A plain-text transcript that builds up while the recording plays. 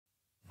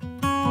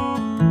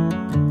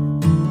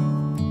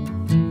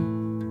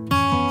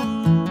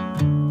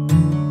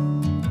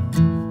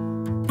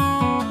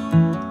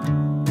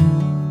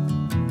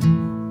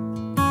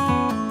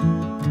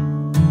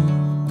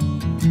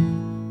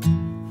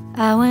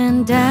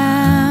went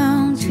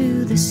down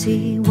to the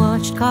sea,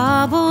 watched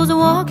couples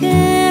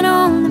walking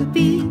on the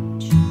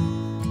beach,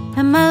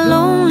 and my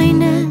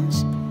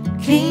loneliness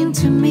came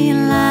to me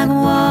like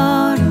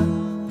water.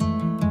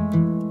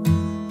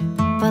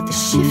 But the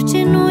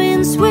shifting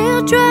winds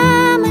will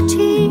dry my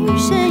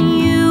tears, and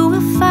you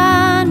will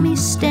find me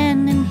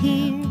standing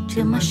here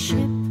till my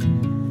ship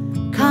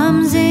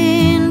comes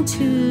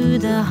into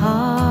the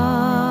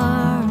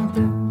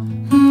harbor.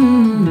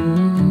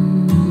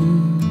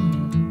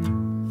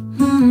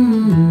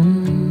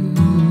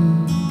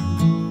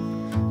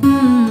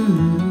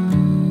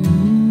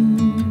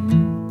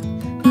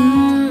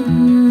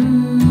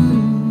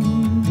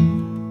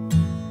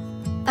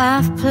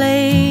 I've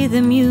played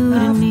the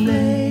mutiny,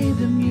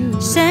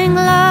 sang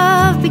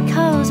love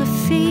because of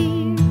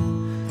fear,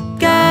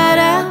 got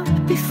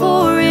out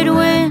before it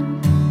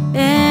went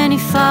any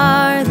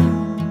farther.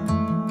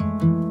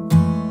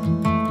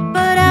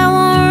 But I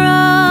won't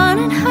run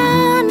and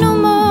hide no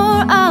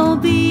more, I'll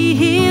be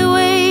here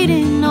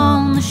waiting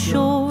on the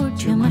shore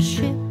till my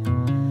ship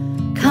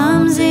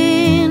comes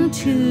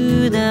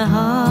into the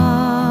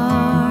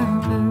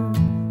harbor.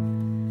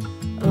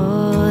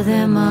 Oh,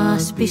 there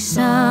must be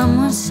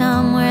someone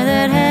somewhere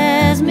that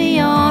has me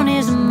on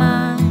his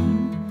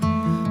mind,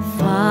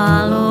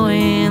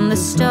 following the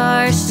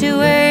stars to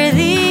where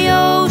the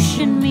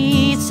ocean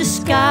meets the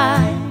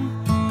sky.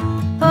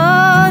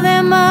 Oh,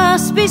 there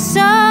must be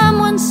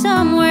someone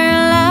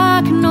somewhere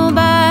like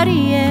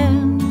nobody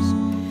else,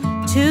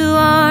 two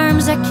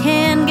arms I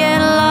can't get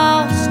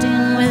lost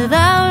in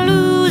without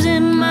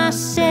losing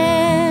myself.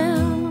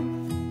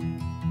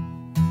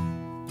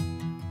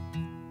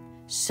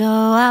 So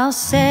I'll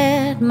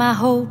set my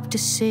hope to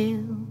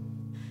sail,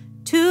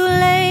 too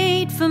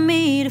late for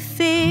me to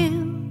feel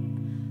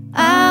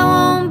I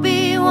won't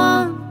be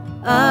one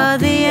of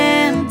the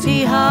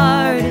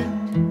empty-hearted.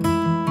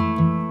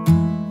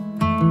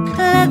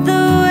 Let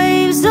the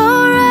waves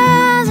all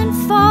rise and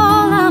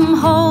fall, I'm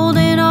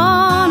holding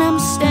on, I'm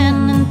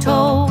standing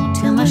tall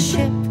till my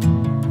ship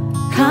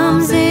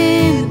comes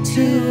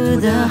into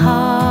the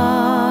harbor.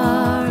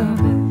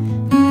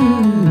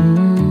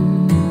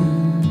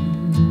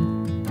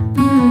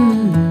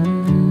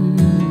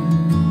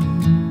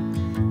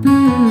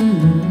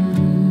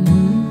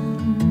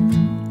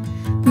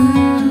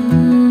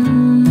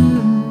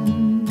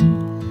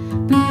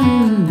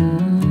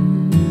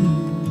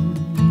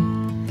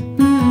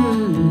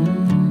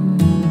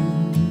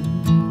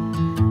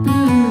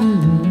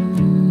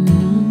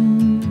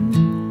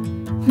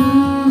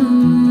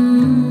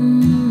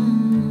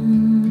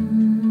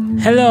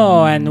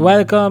 Hello and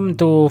welcome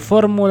to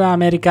Formula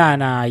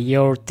Americana,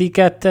 your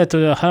ticket to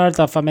the heart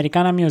of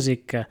Americana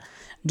music.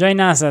 Join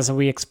us as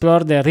we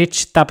explore the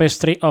rich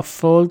tapestry of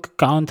folk,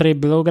 country,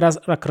 bluegrass,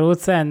 rock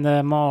roots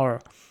and more.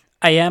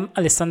 I am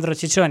Alessandro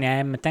Ciccioni. I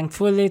am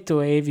thankful to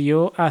have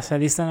you as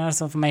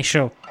listeners of my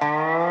show.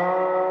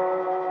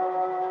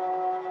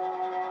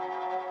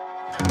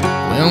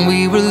 When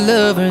we were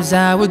lovers,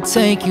 I would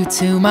take you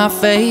to my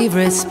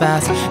favorite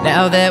spots.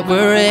 Now that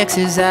we're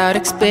exes, I'd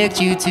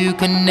expect you to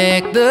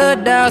connect the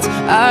dots.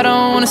 I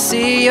don't wanna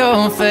see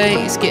your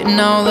face getting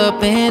all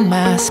up in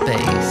my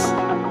space.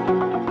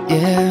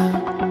 Yeah.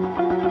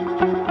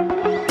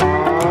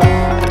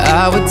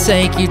 I would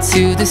take you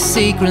to the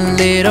secret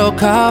little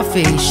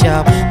coffee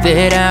shop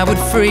that I would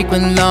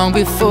frequent long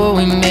before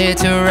we met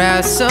to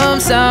write some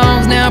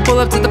songs. Now I pull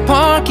up to the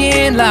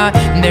parking lot,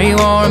 and there you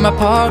are in my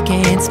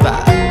parking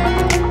spot.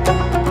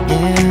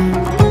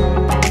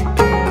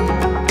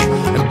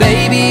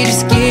 Baby,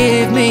 just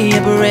give me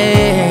a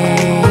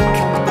break.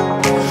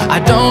 I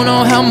don't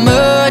know how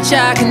much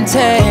I can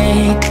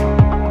take,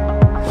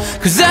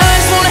 'cause I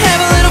just wanna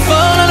have a little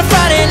fun on a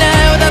Friday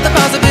night without the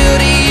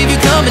possibility of you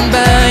coming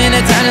by in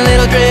a tiny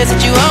little dress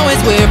that you always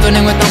wear,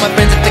 flirting with all my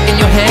friends and flicking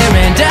your hair.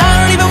 And I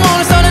don't even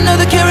wanna start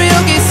another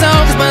karaoke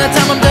song, 'cause by the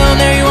time I'm done,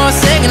 there you are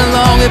singing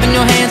along, waving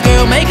your hands,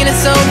 girl, making it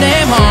so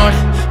damn hard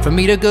for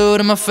me to go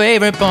to my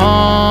favorite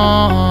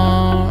bar.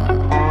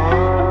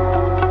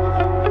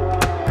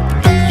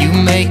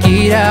 Make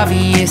it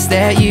obvious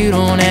that you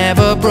don't have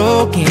a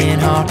broken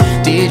heart.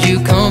 Did you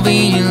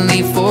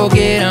conveniently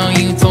forget how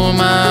you tore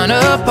mine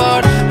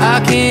apart? I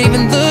can't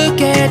even look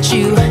at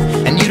you,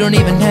 and you don't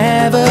even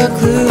have a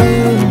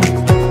clue.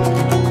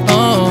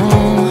 Oh,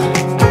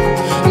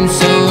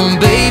 so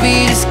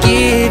baby, just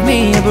give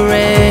me a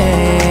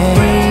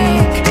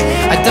break.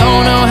 I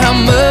don't know how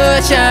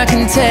much I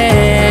can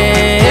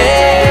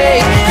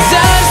take, 'cause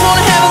I just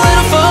wanna have a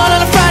little fun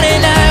on a Friday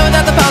night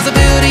without the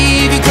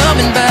possibility of you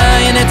coming by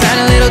in a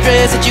tiny little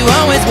dress that you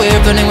always wear,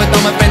 flirting with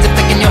all my friends and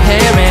flicking your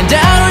hair. And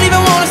I don't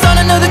even wanna start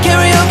another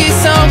karaoke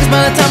song, 'cause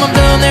by the time I'm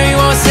done, there you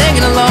are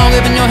singing along,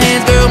 waving your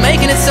hands, girl,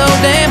 making it so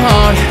damn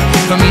hard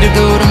for me to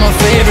go to my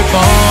favorite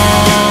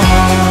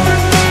bar.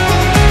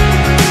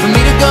 For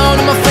me to go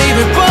to my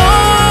favorite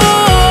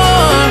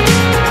bar.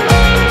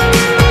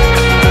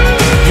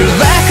 Your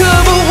lack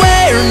of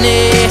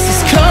awareness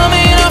is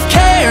coming off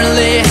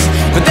careless,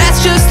 but that's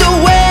just the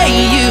way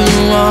you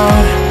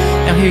are.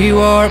 Now here you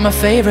are at my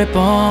favorite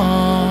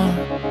bar.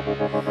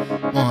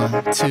 One.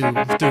 2,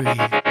 3.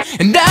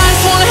 And I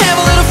just wanna have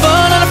a little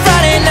fun on a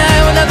Friday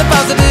night without the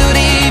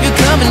possibility of you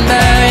coming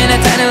by in a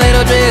tiny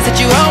little dress that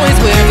you always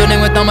wear, flirting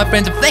with all my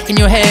friends and flicking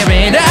your hair.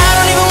 And I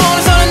don't even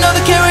wanna start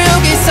another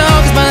karaoke song,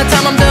 cause by the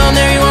time I'm done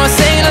there you wanna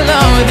sing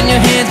along, waving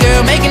your hands,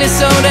 girl, making it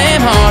so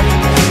damn hard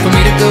for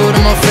me to go to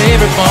my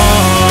favorite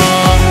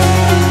bar.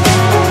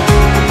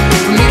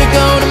 For me to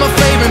go to my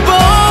favorite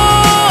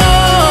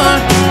bar.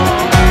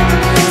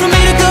 For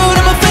me to go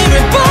to my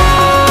favorite bar.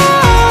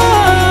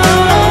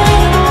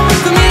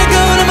 For me to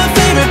go to my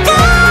favorite bar.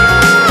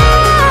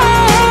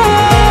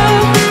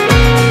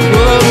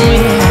 Oh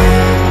yeah.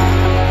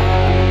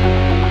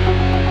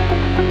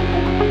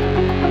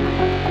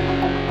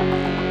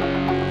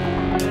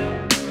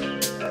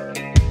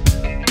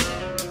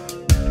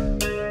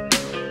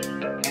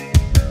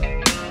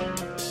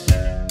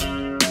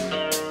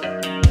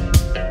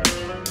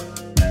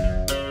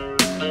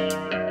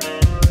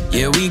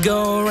 Yeah, we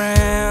go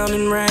round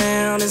and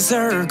round in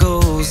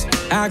circles.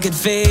 I could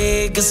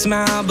fake a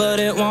smile, but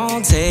it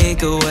won't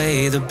take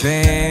away the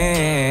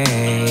pain.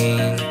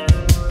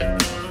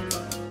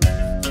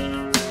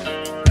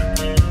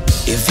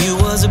 If you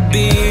was a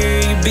beer,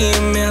 you'd be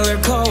a Miller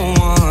Cold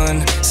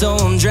one. So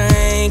I'm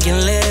drinking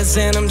less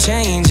and I'm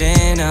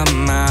changing up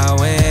my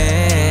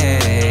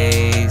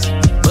ways.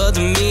 But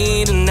to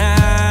me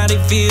tonight,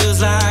 it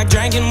feels like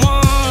drinking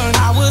one.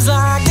 I was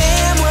like,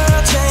 damn,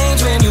 world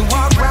changed when you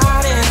walked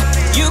right in.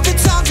 You could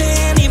talk to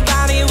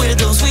anybody with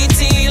those sweet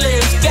tea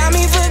lips. Got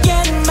me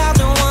forgetting about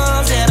the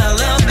ones that I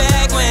loved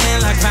back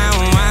when, like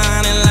fountain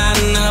wine and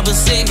lighting up a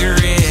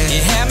cigarette.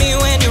 You had me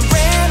when you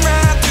ran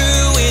right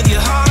through with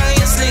your heart on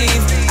your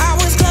sleeve. I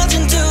was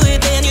clutching to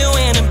it, then you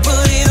went and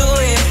put it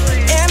away.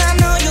 And I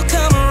know you'll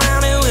come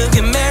around and we'll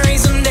get married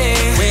someday.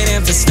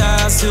 Waiting for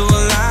stars to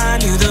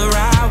align, you the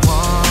right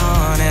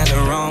one at the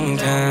wrong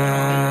time.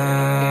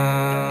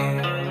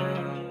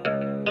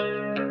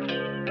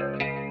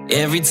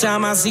 Every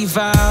time I see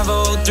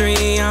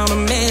 503 on a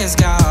missed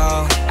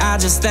call, I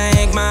just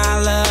thank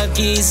my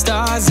lucky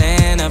stars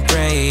and I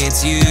pray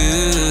it's you.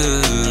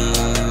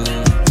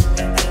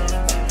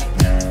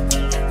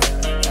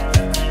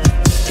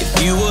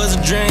 If you was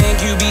a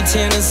drink, you'd be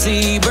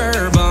Tennessee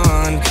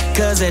bourbon,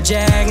 cause that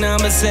Jack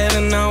number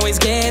 7 always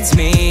gets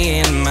me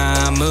in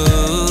my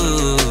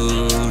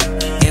mood.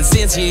 And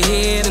since you're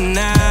here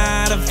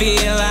tonight, I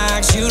feel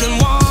like shooting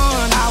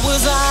one. I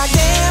was like,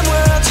 damn,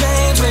 world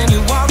changed when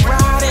you walked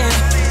right in.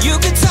 You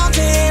could talk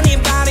to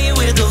anybody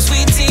with those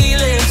sweet tea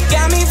lips.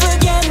 Got me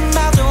forgetting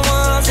about the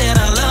ones that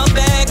I loved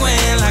back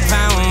when, like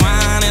fountain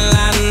wine and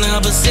lighting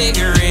up a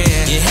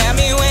cigarette. You had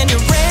me when you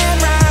ran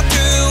right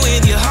through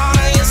with your heart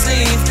on your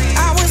sleeve.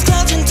 I was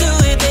clutching to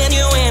it, then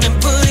you went and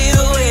put it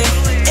away.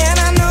 And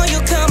I know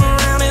you'll come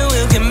around and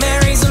we'll get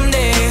married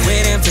someday.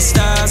 Waiting for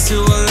stars to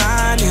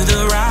align, you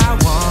the right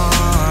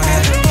one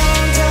at the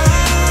wrong time.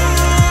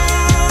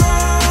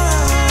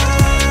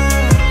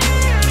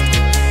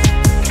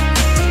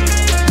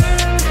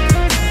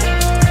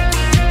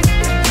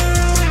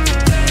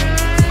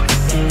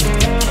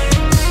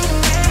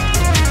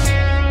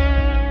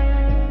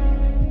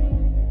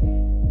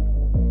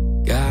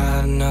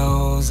 God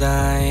knows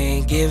I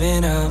ain't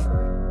giving up.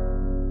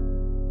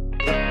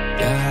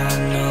 God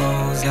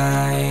knows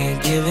I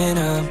ain't giving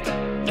up.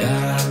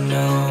 God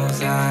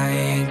knows I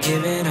ain't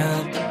giving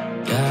up.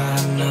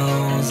 God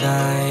knows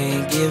I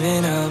ain't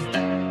giving up.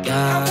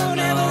 God knows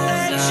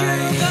I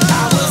ain't.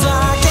 I was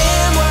like,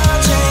 damn,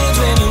 world changed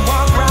when you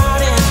walked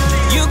right in.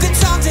 You could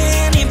talk to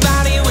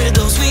anybody with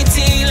those sweet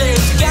tea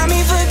lips. Got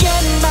me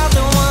forgetting about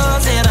the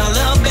ones that I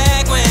loved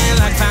back when,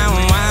 like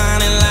fountain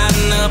wine and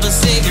lighting up a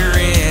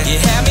cigarette. You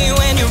had me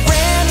when you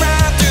ran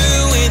right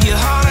through with your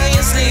heart on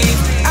your sleeve.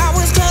 I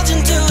was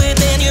clutching to it,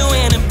 then you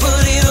went and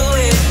put it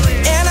away.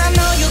 And I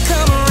know you'll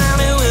come around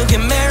and we'll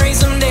get married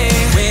someday.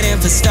 Waiting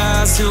for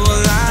stars to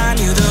align,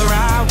 you the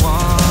right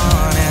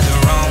one at the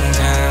wrong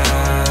time.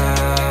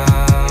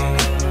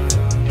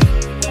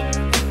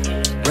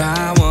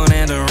 Right one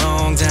at the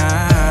wrong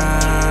time.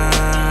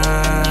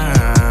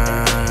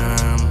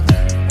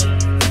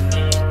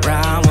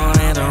 Right one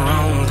at the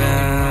wrong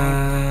time.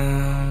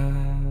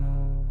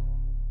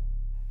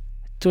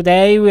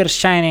 Today we're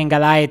shining a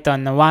light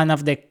on one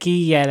of the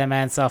key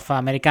elements of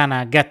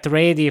Americana. Get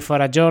ready for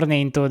a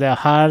journey into the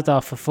heart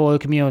of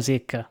folk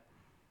music. Girl,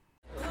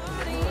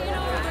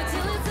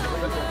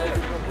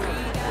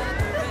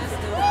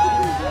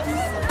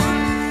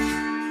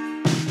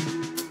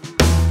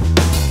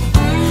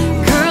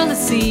 I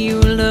see you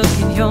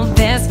looking your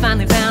best.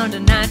 Finally found a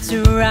night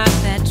to rock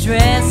that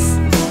dress.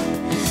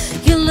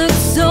 You look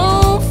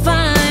so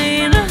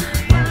fine.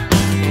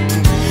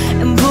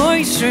 And boy,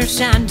 you sure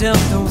shined up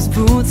those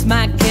boots.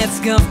 Might get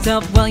scuffed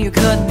up while you're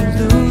cutting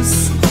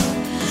loose.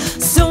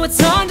 So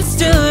it's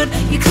understood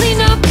you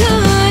clean up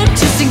good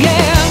just to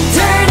get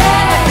dirty.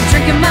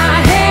 Drinking my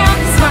hand,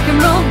 this rock and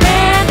roll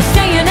band,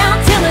 staying out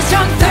till it's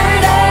drunk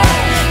 30.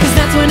 Cause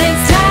that's when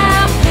it's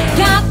time,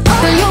 got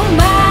all your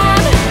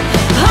mind.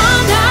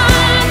 All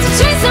night to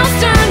chase those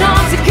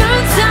turn-ons, a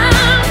good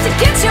time to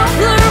get your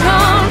blur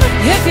on.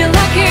 If you're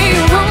lucky,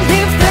 you won't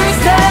leave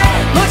Thursday,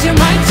 but you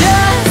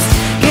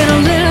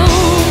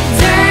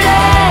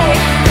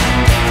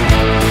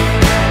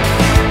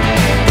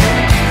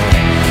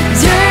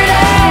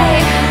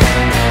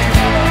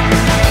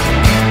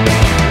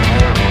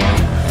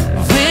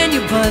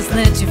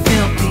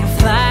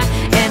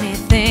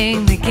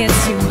get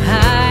too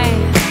high.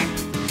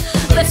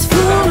 Let's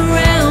fool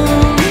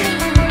around.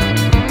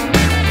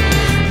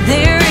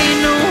 There ain't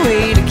no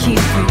way to keep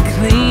it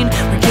clean.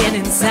 We're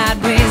getting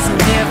sideways on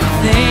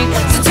everything.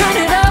 So turn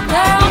it up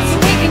loud so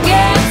we can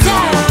get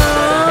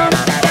down.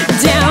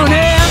 Down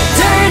and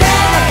dirty.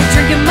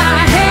 Drinking my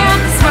hand,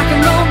 this rock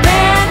and roll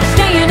band.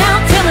 Staying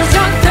out till it's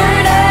drunk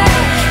 30.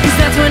 'Cause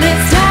that's when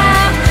it's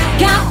time.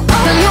 Got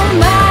all of your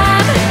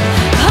mind.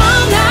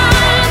 All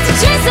night to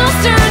chase those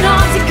turn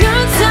on to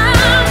good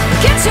time.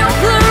 Get your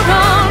blur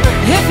on.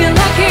 If you're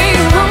lucky,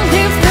 you won't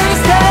leave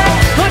Thursday.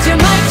 But you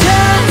might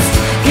just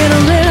get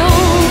a little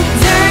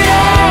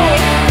dirty.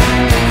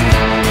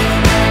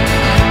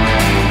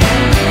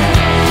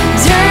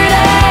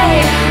 Dirty.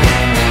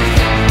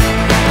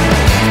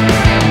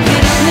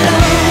 Get a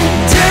little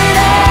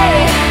dirty.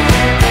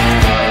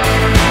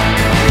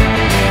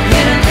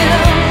 Get a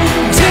little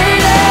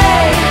dirty.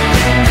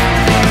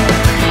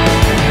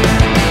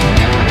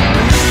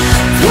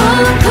 Pull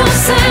them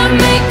close and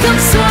make them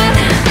sweat.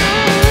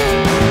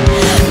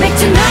 Make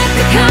tonight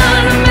the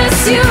kind of mess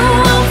you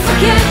won't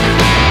forget.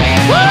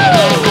 Woo!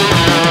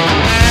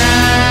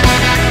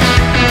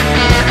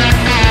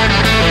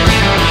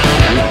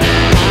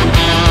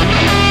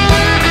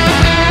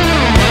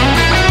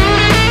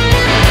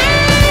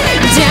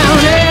 Down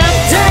and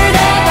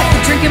dirty, like the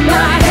drink in my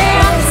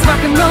hand. This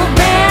rock and roll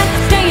band,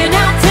 staying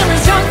out till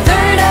it's drunk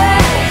 30.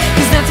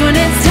 'Cause that's when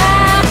it's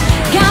time.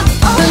 Got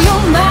all of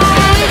your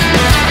mind.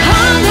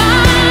 All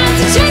night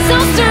to chase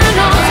those turn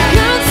on to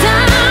good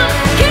time.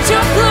 Get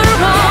your blur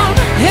on.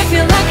 If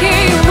you're lucky,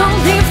 you won't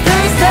leave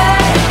Thursday.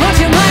 But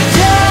you might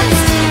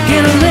just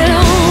get a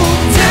little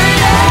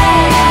dirty.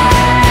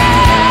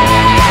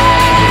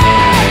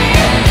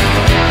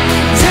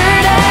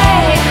 Dirty.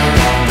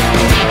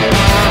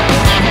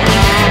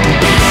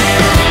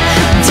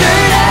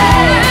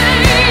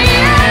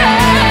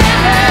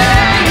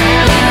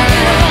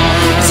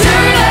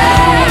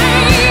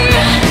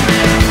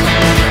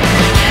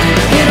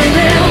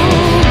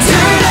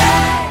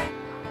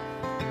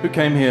 Who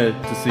came here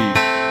to see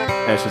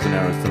Ashes and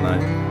Arrows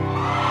tonight?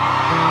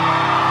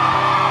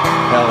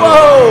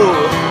 Whoa!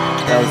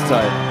 That was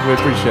tight. We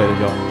appreciate it,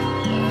 y'all.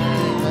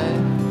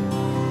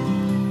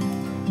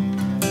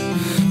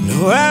 No,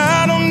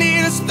 I don't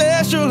need a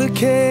special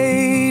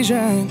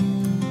occasion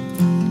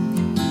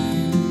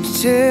to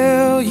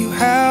tell you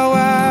how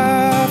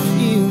I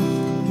feel.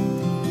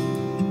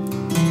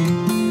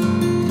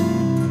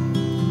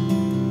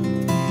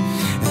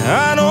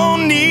 I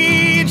don't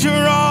need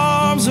your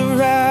arms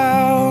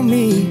around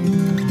me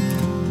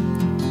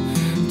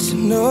to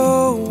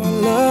know our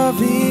love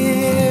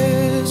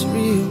is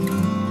real.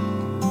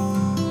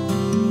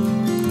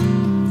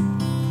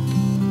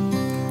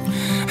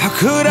 How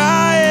could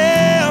I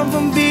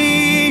ever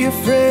be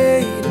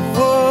afraid of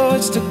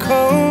what's to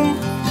come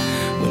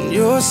when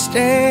you're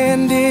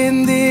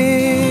standing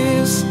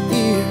this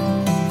near?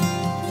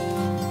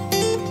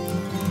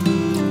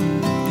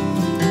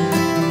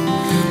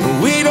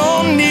 We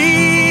don't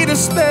need a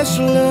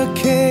special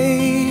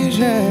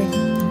occasion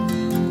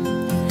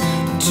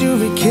to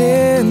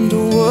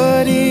rekindle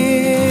what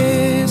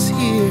is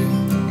here.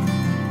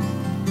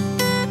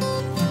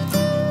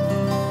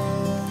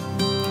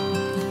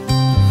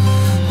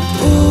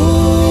 Ooh,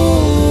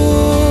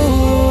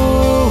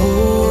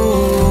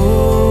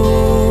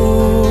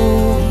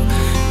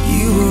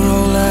 you were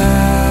all I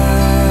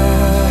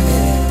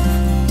had.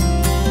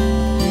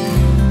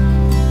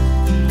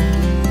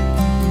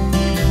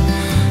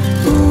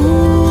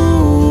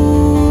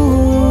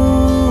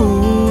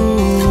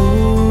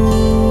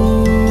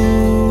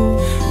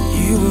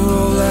 You were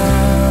all I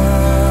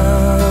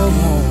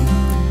want.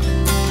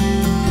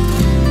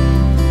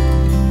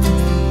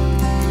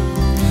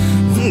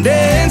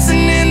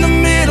 Dancing in the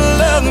middle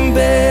of the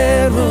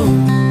bedroom,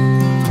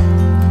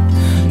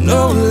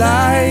 no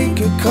light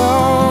could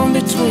come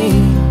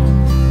between.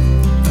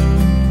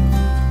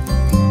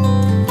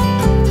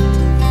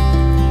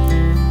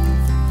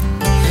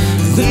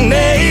 The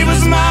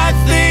neighbors might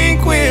think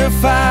we're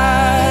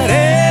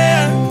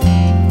fighting.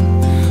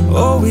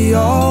 Oh, we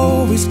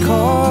always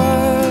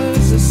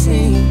cause a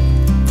scene.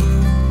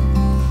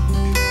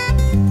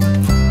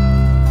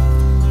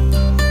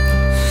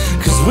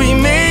 'Cause we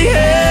may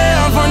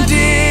have our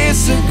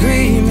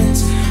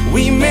disagreements,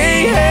 we may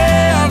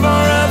have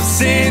our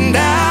ups and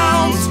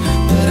downs,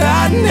 but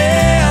I'd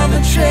never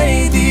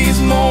trade these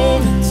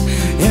moments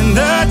and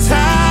the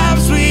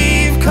times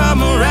we've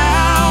come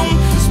around.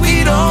 'Cause we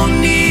don't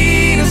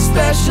need a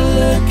special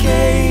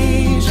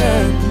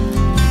occasion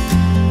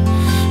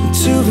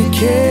to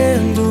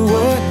rekindle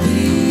what we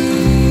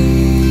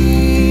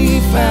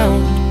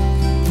found.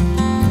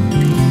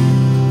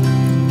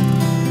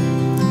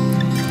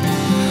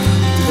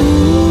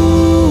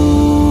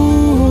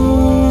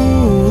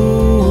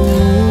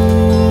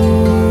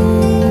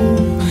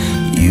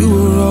 You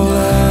were all I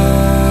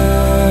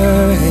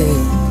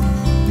had.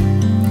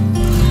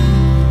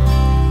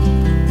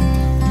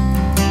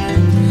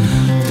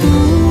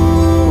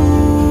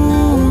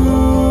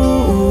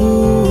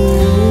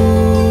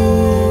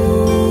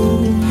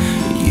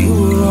 You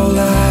were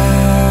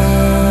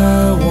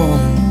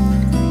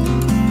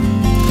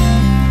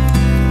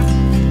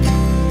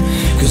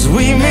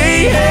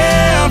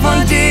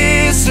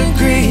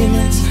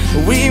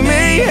We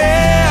may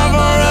have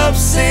our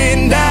ups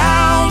and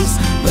downs,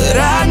 but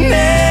I'd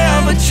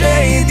never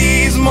trade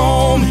these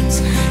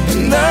moments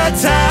and the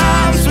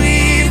times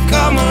we've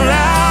come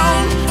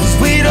around. 'Cause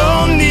we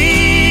don't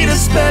need a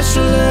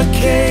special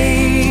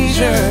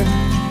occasion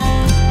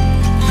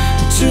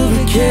to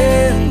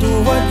rekindle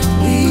what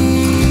we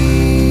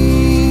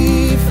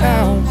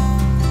found.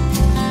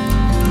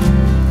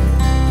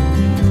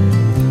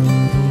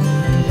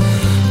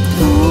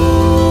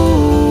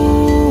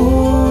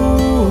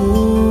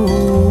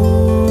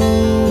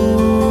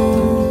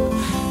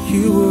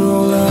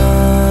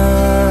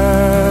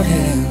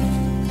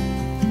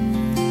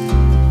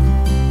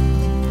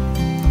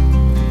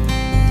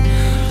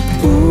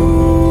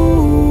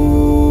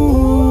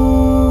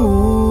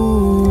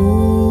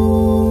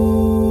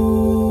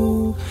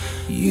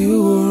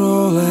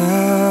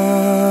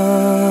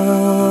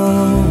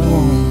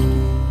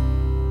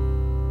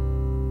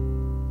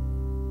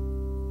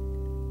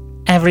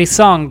 Every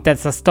song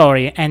tells a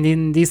story, and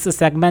in this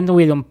segment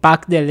we'll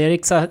unpack the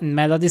lyrics and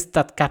melodies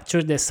that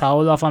capture the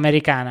soul of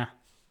Americana.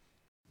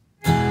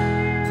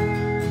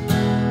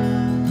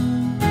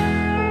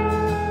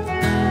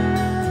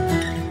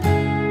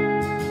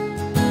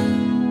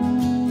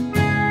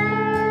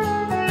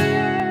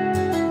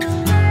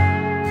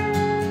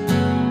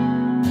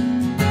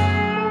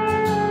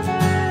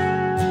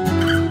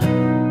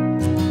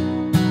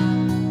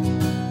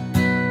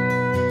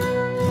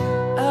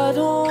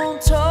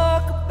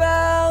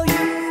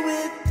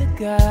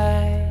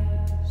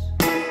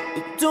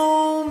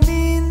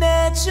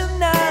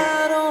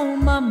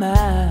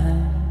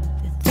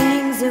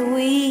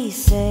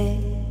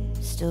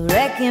 Still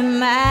wrecking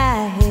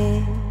my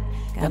head,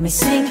 got me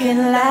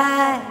sinking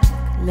like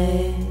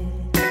lead.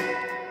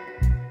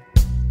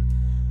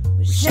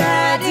 Wish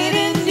I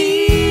didn't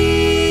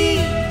need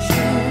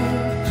you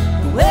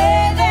the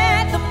way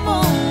that the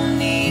moon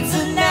needs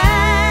a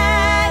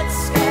night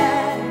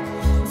sky.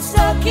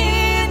 Stuck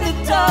in the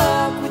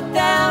dark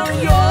without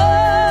your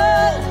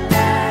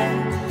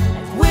light,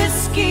 like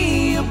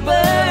whiskey you're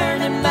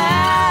burning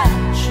my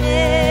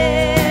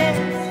chest.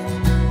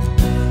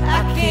 I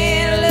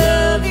can't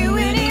love you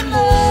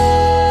anymore,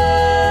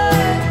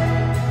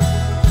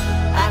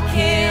 I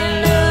can't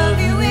love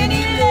you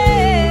any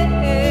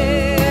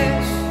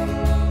less,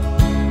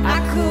 I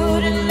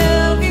couldn't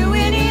love you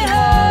any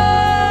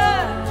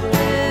harder.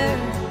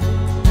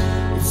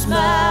 It's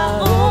my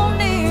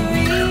only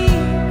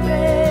regret.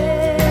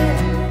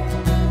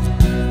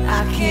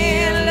 I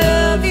can't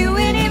love you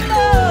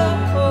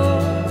anymore,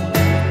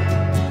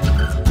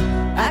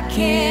 I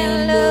can't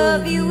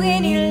love you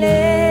any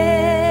less.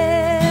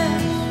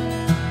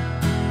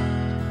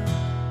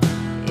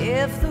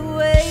 If the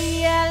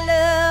way I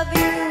love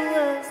you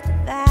was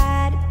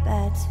divided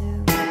by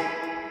two,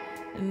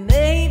 then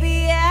maybe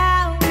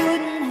I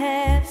wouldn't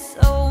have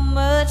so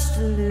much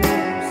to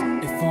lose.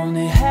 If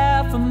only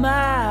half of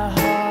my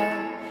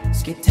heart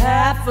skipped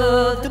half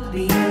of the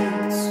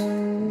beats,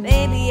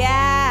 maybe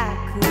I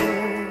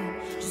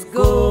could just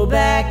go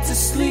back to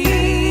sleep.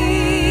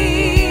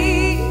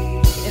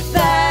 If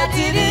I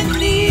didn't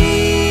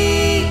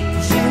need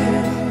you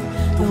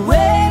the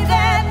way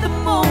that the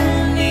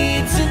moon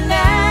needs a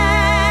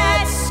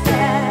night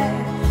sky,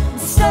 I'm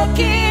stuck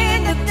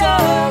in the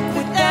dark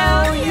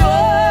without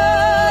your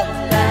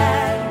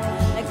light,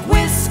 like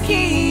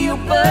whiskey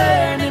you're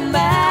burning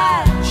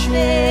my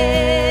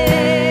chest.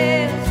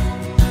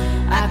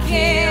 I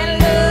can't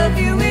love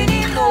you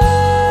anymore,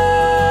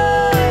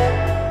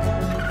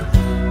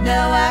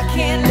 now I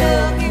can't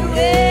love you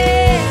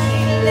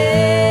any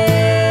less.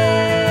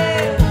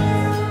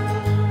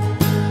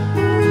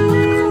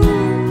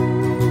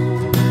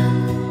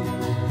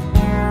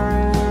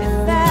 If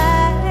I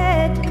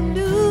had to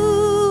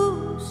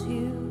lose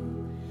you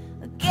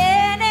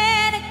again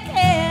and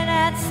again,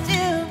 I'd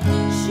still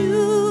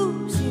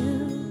choose you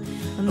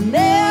a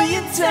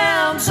million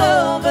times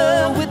over.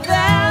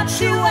 Without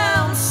you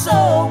I'm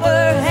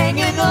sober,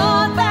 hanging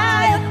on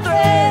by a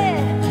thread.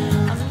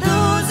 I'm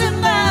losing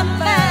my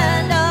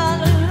mind all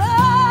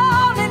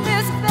alone in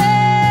this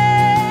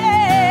bed.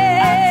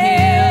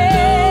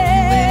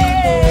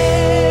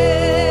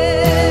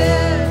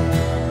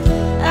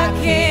 I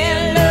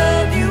can't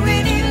love you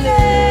any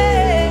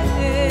less,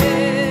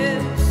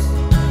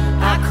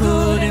 I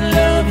couldn't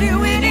love you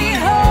any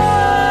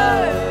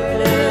harder.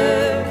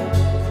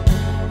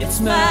 It's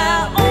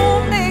my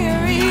only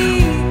regret.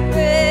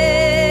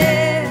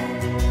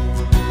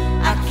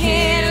 I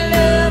can't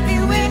love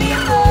you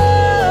anymore,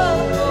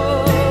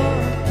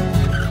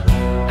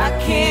 I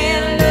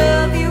can't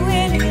love you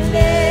any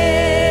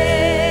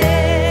less,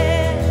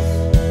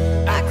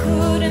 I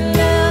couldn't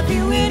love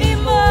you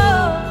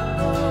anymore,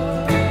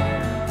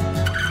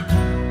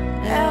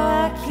 now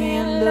I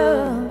can't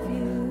love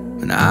you.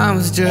 When I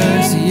was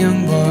just a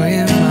young boy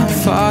and my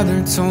father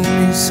told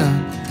me,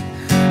 son,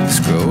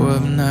 just grow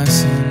up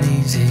nice and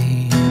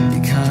easy and be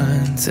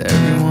kind to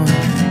everyone.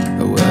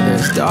 Well,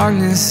 there's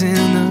darkness in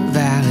the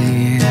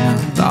valley and I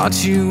thought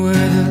you were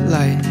the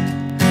light,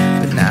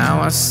 but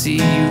now I see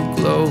you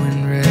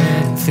glowing red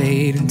and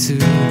fade into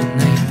the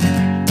night.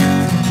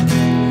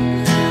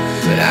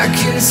 but I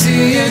can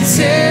see your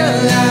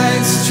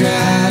taillights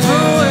drive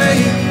away.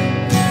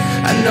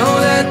 I know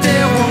that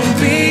there won't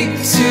be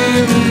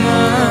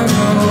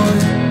tomorrow.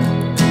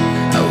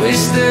 I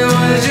wish there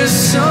was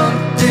just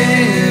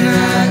something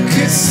I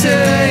could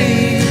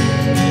say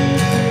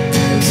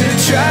to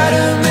try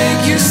to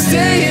make you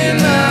stay in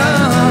my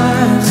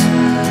arms.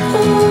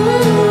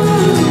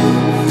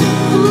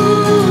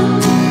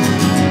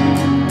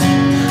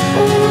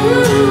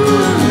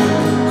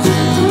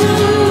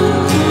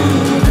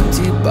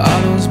 Empty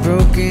bottles,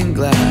 broken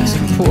glass,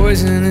 and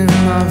poison in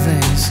my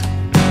veins.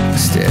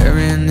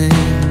 Staring in the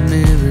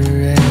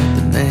mirror at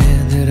the man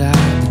that I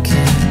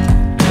became.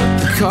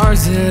 The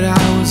cards that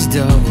I was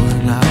dealt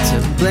were not to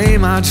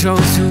blame, I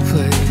chose to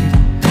play.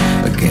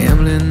 A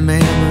gambling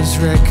man must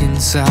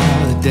reconcile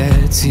the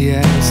debts he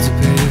has to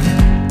pay.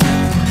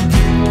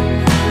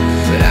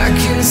 But I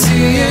can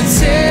see your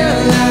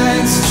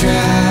taillights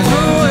drive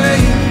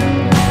away.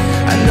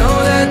 I know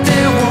that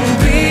there won't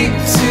be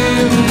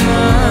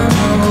tomorrow.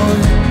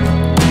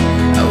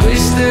 I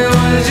wish there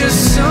was just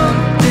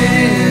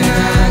something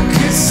I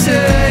could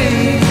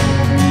say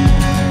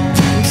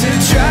to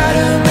try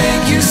to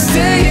make you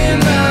stay in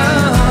my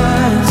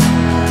arms.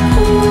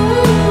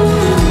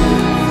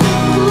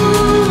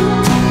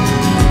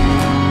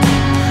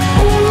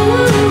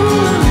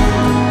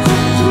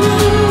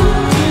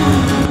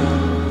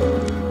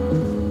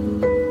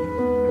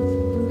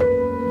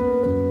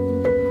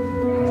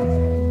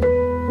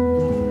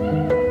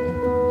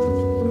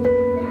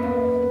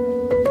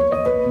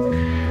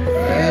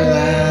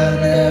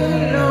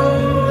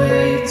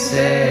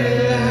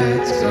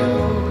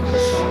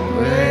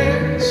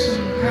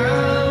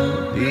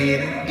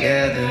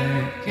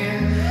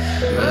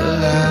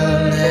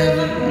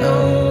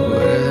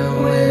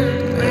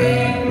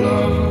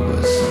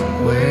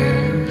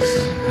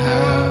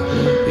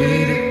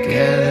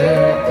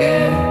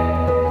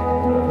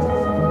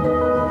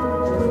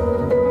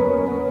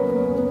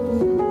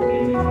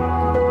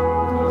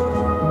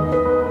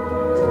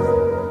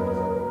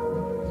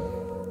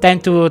 Time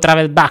to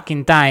travel back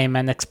in time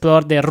and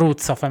explore the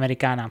roots of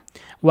Americana.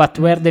 What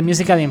were the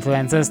musical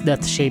influences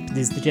that shaped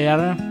this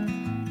genre?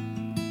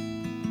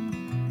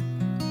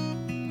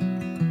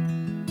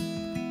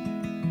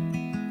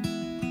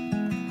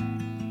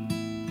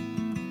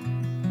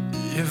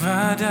 If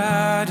I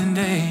died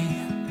today,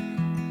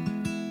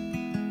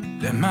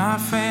 let my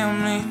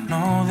family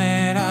know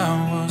that I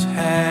was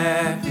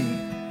happy.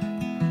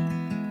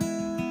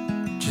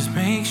 Just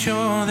make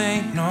sure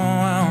they know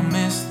I'll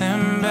miss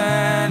them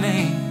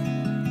badly.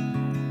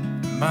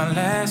 My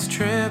last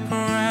trip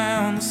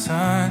around the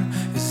sun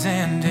has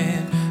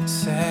ended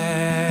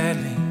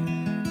sadly.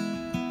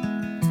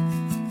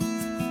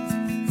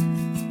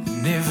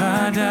 And if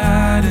I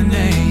die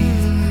today,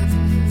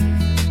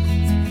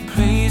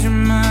 please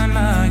remind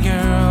my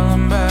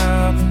girl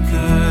about the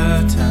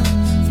good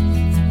times,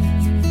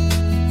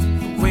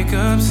 the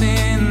wake-ups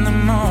in the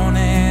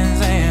mornings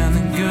and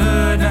the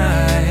good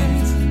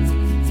nights.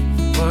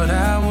 What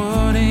I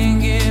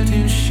wouldn't give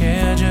to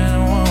share just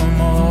one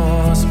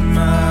more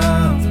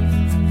smile,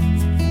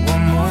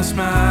 one more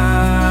smile.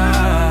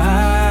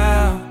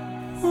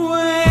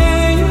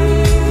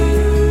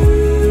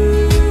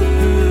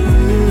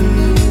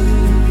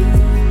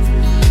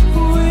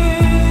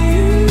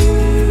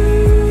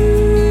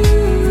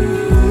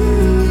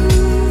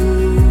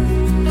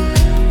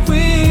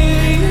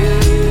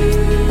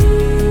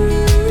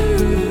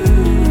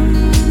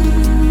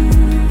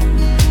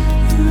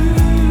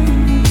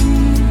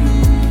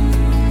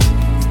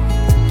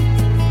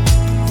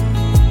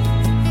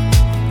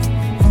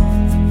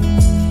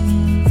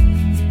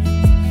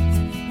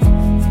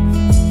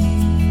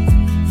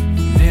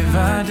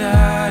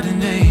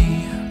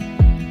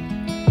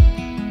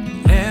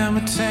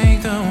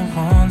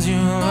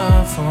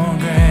 For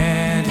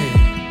granted,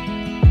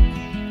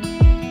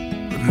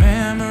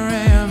 remember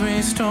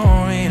every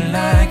story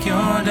like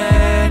your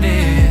dad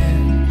did,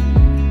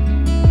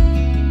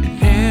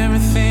 and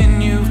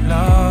everything you've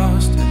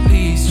lost, at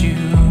least you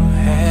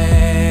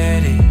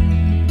had it.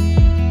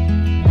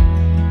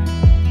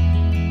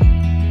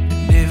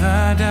 And if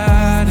I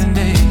die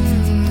today,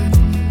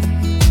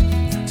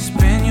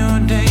 spend your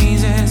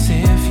days as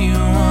if you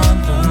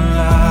won the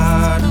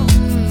lotto.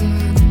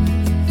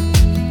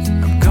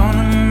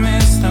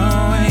 The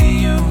way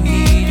you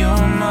eat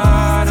your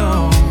motto,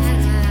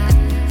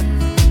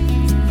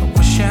 I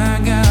wish I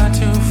got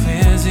to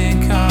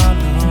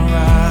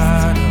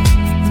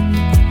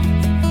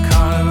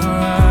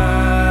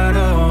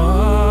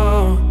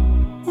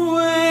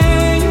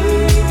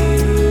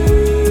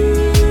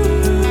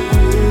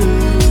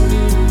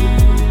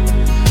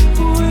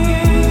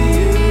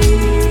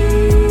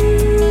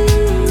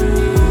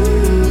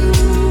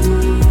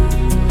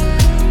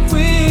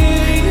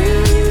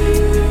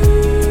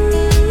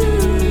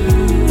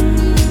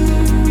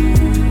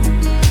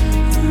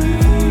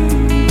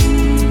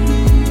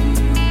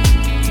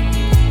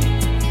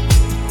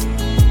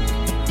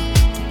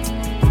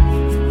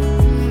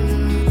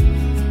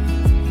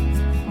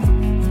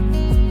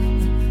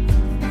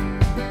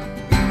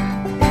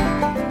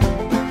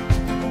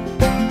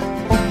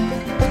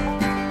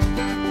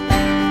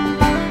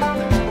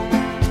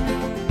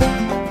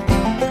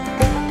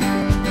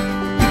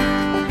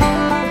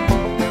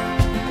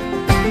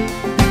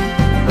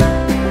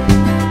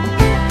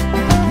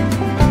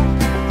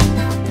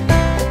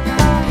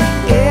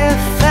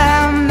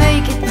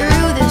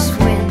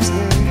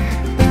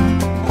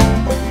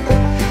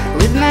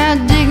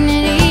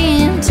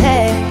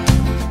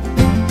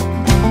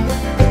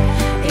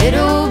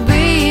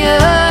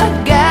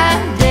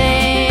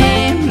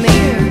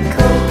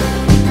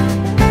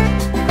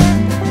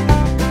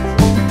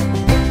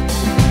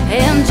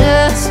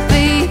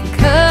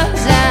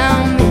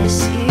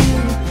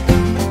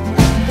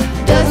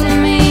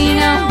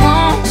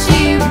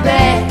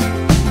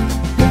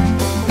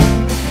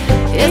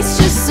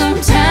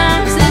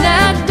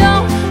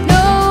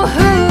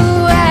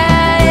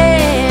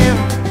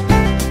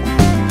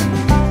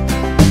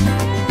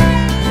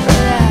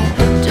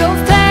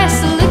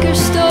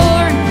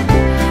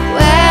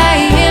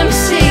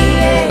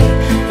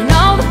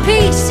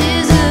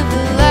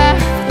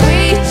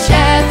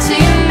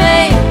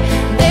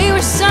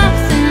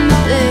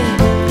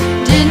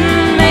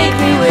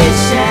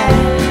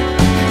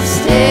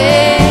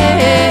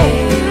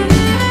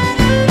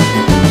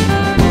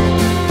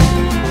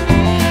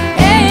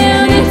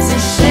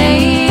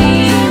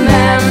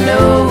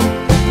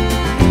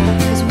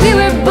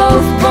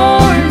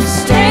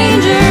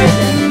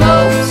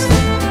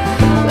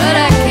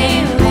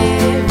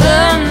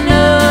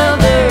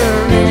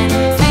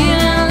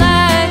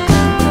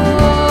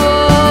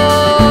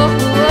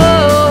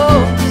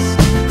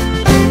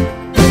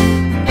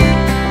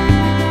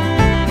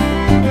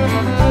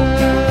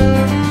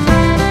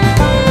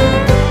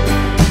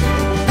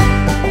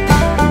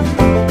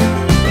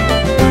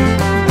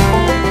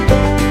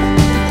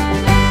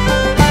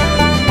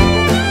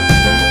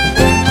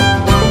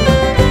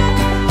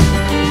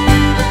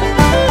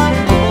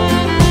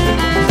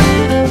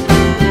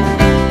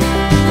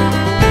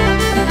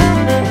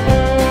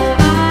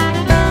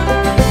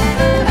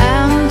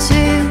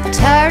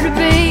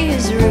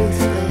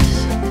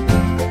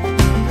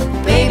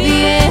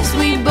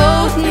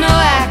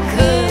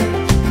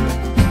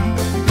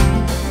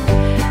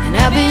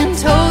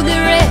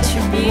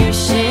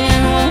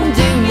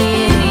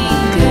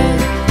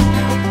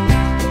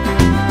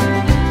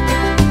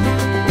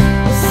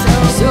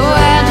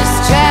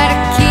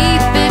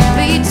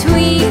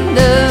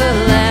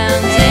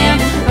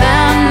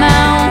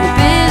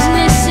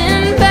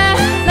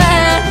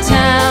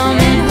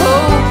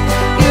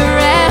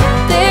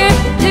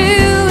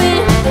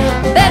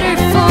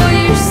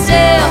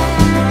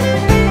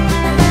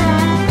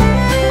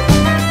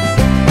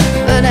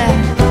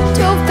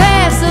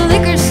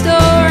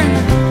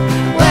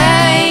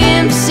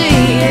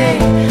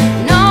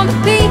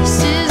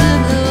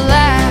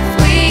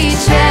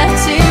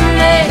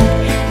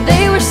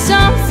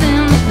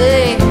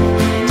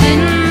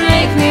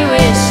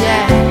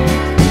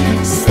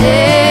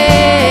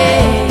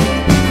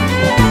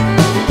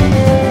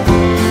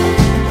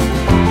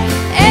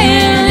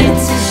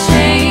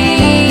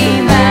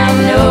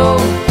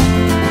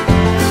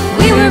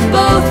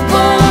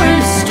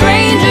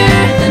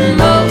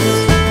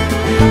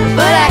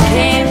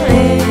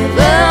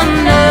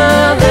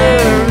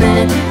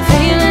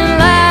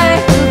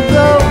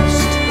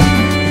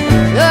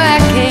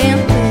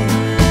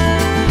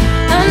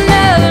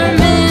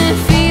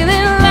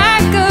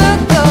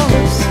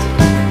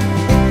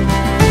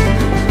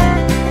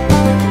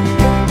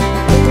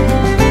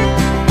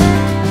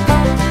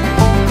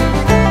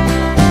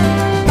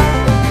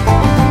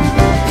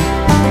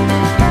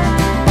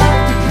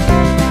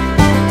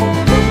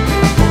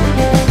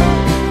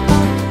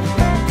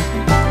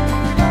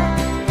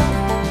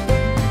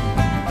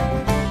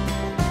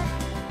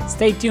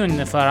Stay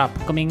tuned for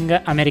upcoming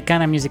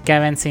Americana music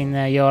events in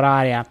your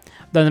area.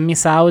 Don't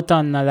miss out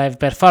on live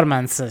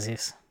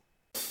performances.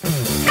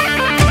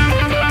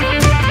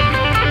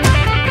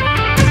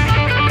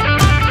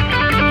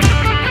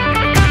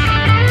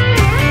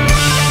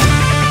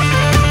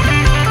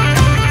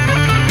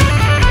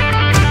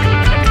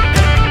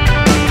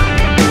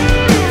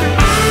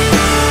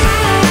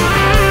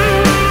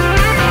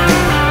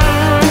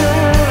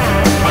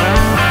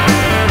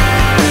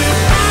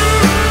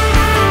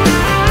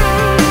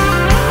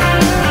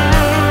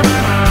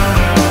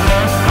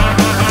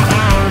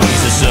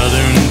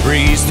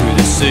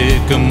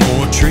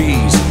 Sycamore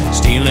trees,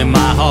 stealing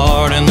my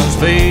heart in those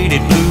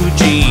faded blue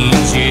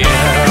jeans, yeah.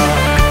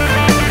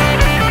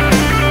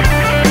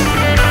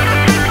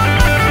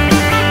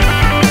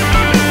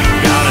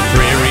 Got a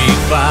prairie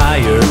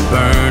fire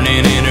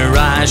burning in her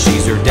eyes.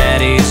 She's her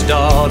daddy's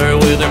daughter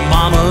with her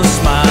mama's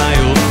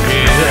smile,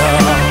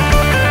 yeah.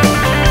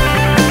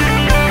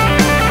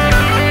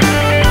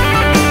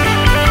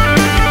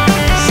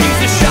 She's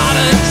a shot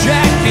of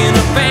Jack in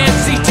a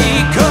fancy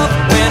teacup.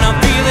 When I'm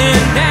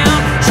feeling down,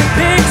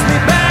 picks me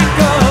back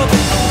up.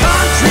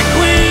 Country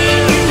queen,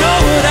 you know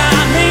what I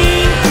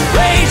mean.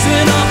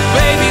 Raising up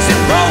babies and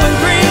growing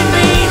green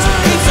beans.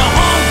 Keeps the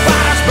home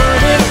fires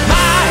burning,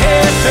 my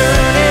head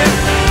turning,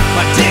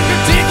 my ticker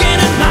ticking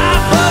and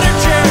my butter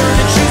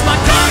churning. She's my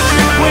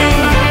country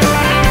queen.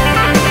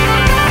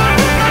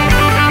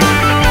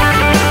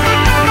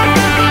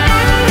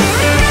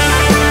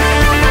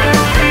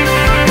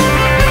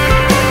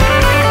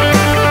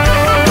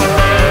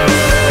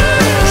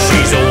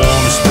 She's a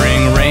warm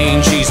spring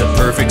rain, she's a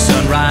perfect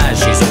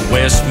sunrise. She's a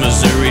West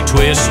Missouri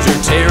twister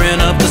tearing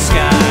up the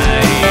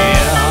sky,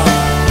 yeah.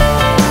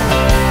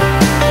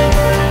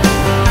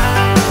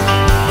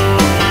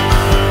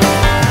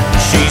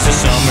 She's a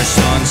summer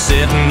sun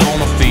sitting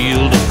on a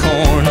field of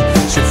corn.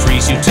 She'll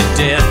freeze you to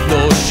death,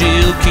 though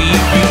she'll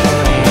keep you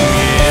warm,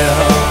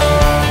 yeah.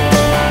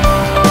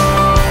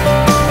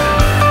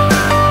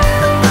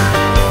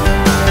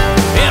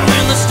 And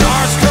when the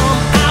stars come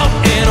out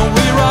and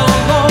we're all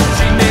alone,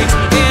 she makes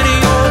any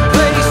old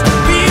place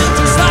feel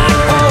just like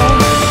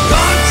home.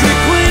 Country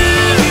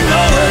queen, you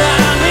know what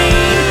I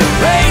mean.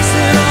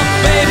 Raising up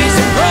babies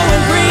and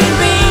growing green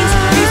beans.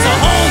 Keeps the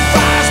home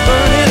fires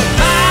burning,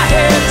 my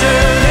head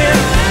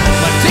turning,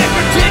 my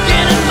ticker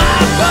ticking and my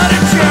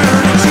butter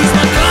churning. She's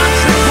my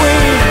country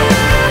queen.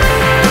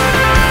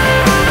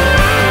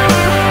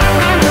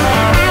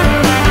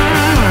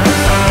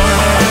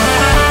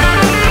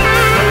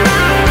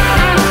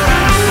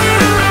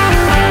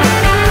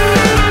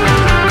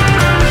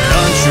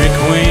 Country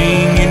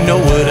queen, you know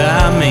what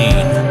I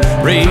mean.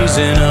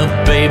 Raising up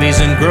babies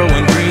and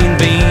growing green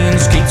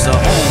beans. Keeps the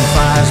home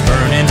fires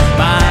burning,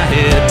 my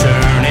head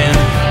turning,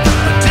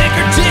 my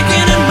ticker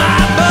ticking and my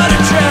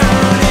butter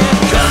churning.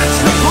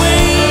 Country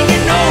queen, you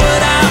know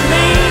what I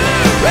mean.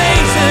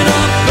 Raising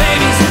up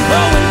babies and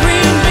growing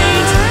green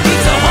beans.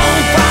 Keeps the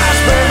home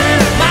fires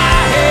burning, my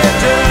head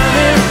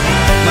turning,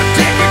 my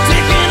ticker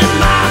ticking and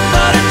my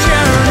butter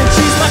churning.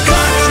 She's my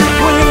country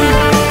queen.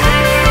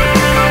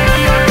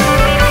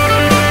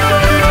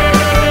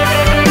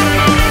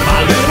 My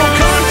little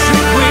country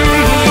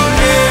queen,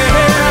 yeah.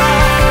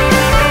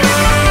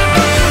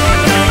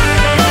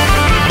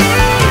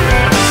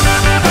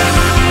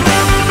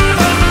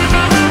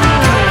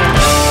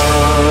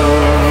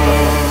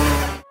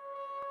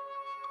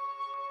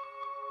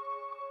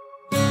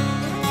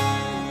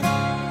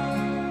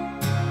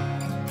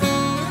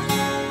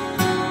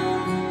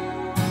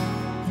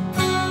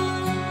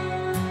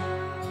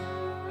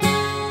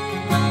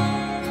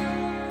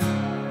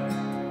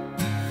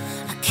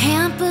 I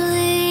can't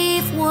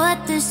believe what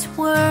this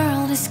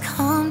world has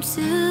come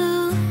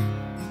to.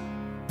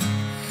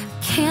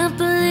 Can't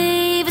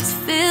believe it's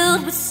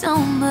filled with so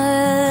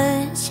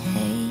much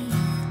hate.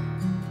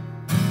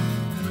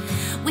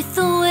 With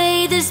the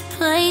way this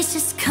place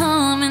is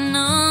coming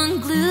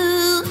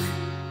unglued,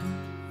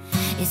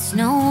 it's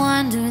no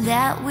wonder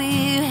that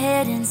we're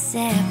heading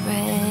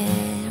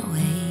separate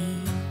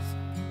ways.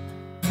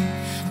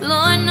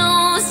 Lord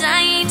knows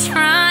I ain't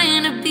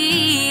trying to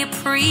be a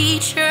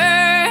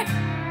preacher.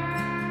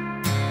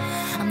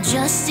 I'm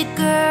just a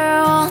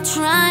girl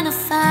trying to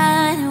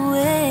find a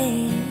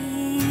way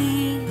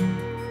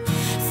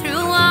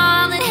through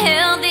all the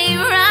hell they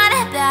write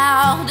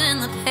about in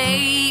the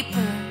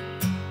paper.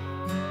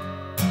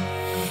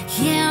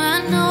 Yeah, I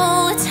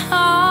know it's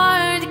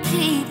hard to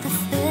keep the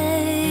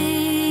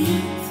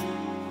faith,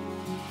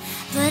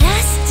 but I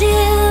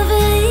still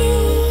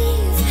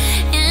believe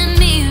in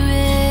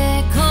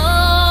miracles.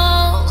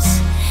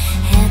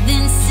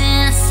 Heaven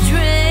sent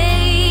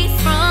straight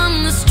from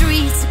the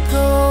streets of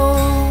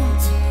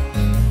gold.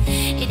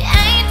 It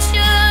ain't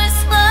just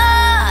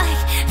luck,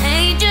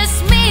 ain't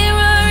just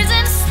mirrors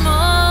and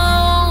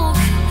smoke.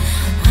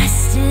 I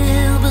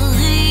still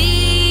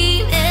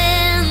believe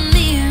in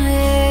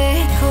miracles.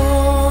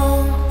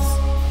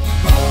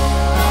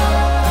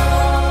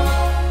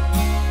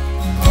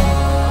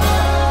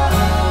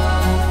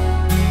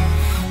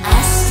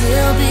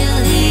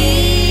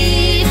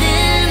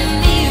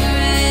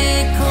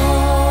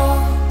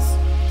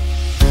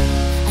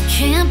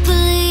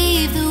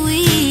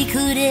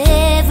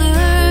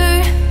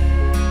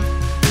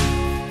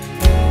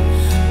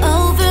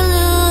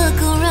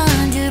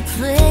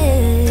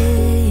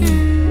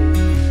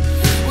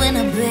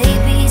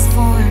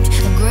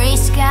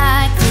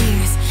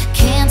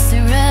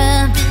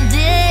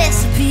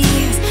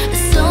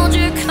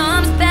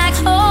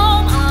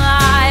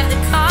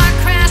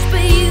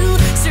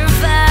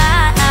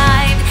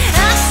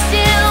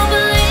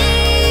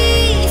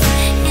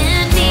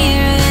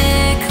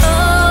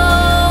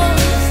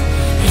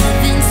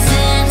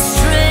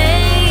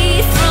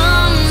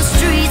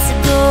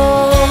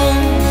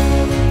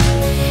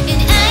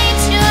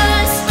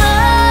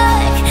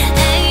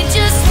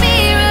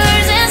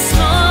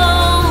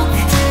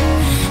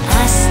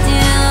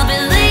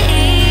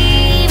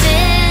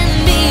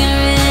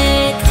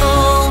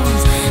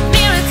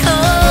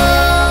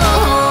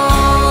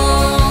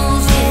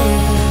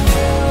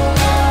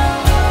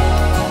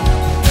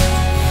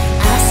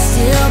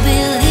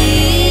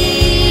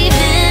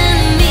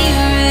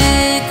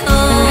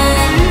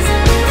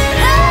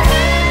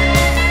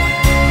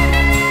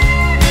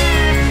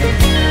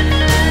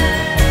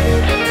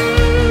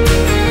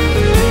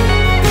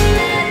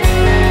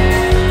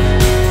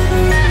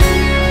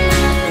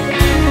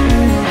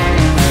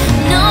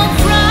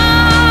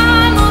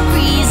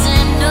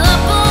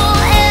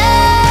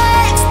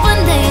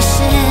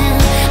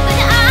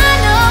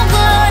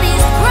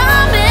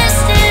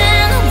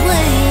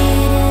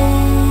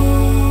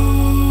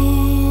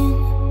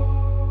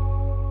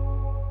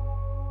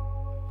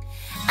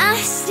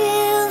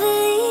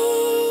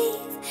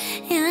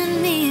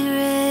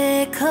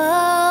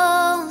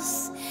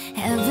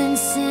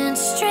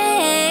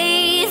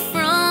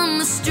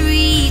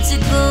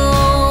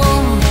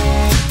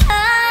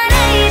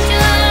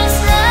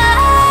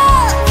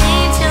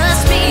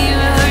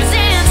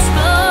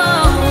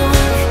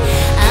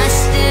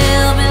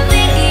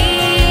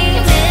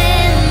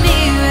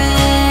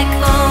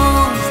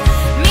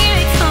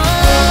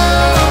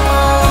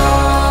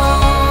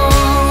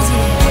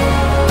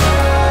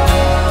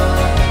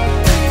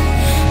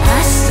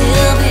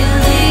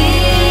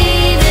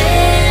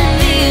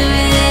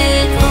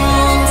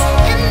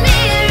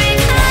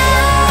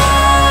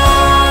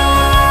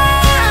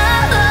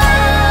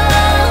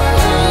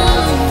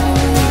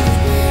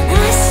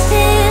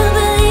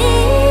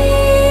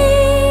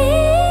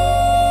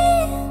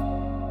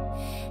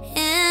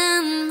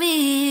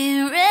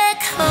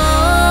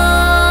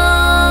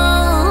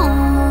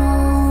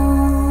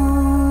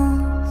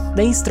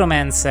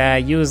 instruments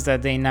used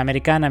in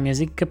Americana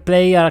music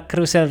play a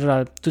crucial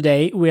role.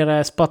 Today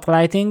we're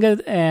spotlighting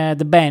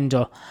the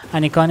banjo,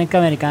 an iconic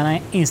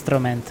Americana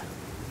instrument.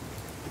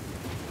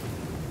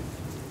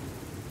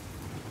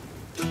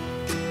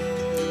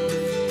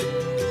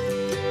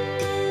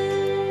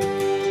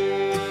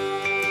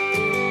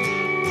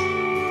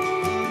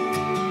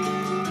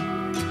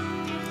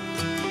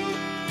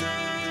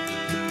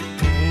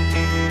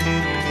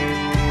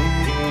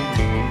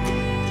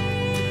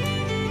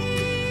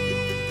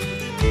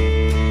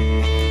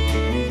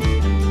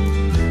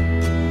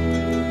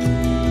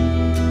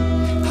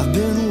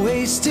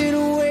 Wasting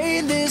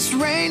away this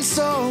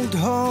rain-soaked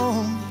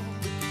home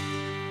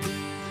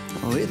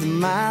with a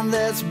mind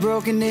that's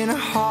broken in a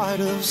heart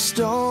of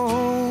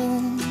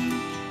stone.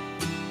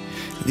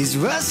 These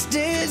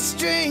rusted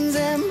strings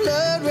and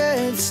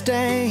blood-red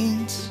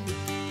stains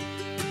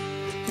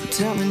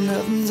tell me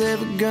nothing's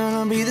ever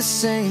gonna be the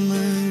same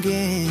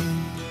again.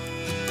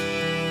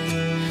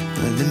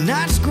 The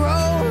nights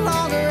grow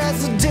longer as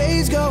the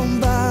days go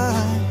by.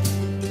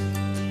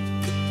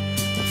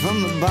 From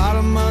the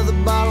bottom of the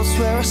bottle,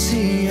 swear I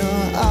see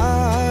your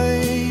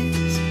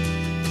eyes.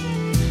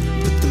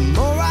 But the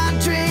more I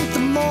drink, the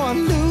more I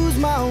lose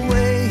my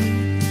way.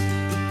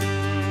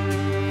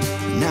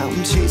 Now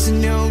I'm chasing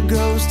your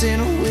ghost in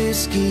a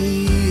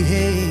whiskey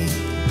haze.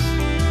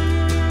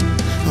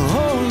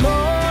 Oh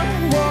Lord,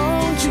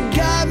 won't you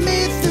guide me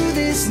through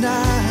this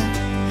night?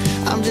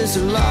 I'm just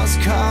a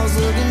lost cause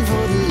looking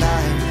for the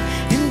light.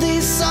 In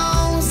these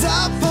songs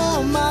I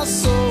pour my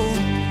soul,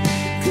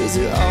 'cause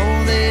they're all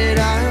that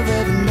I've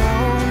ever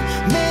known.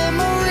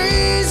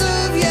 Memories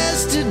of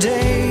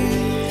yesterday,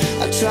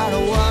 I try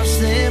to wash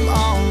them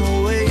all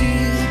away.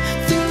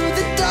 Through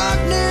the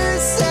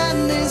darkness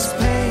and this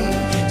pain,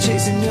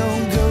 chasing your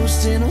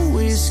ghost in a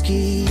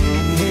whiskey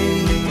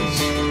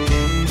haze.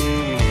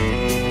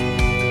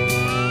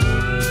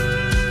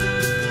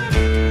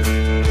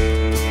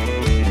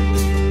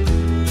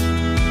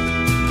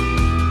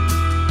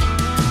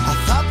 I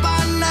thought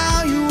by now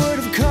you would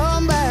have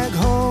come back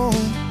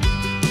home,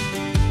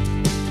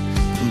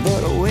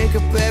 but I wake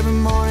up every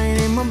morning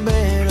in my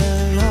bed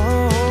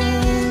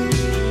alone.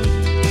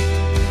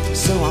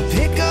 So I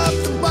pick up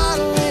the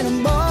bottle and a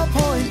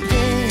ballpoint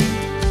pen,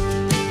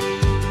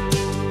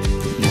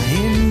 and I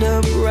end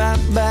up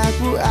right back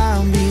where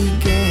I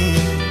began.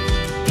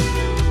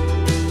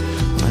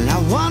 Well, I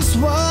once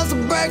was a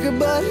breaker,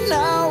 but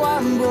now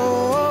I'm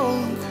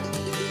broke.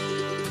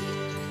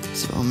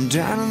 So I'm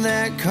drowning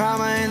that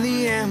karma in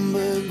the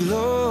amber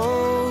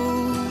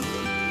glow.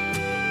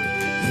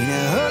 And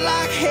it hurt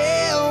like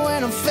hell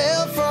when I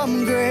fell from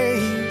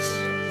grace,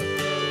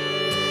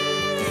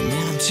 and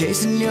now I'm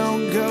chasing your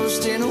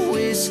ghost in a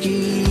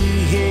whiskey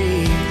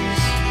haze.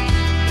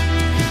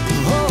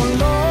 Oh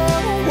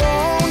Lord,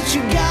 won't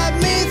you guide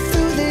me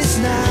through this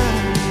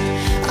night?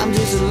 I'm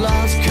just a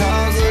lost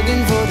cause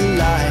looking for the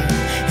light.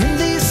 In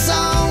these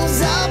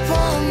songs I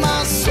pour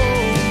my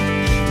soul,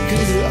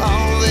 'cause you're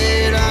all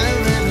that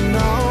I've ever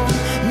known.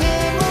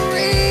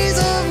 Memories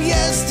of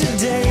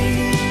yesterday,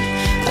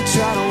 I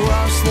try to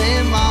wash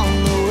them all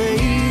away.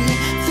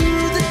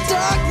 Through the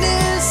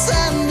darkness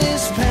and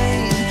this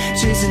pain,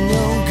 chasing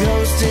your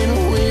ghost in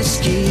a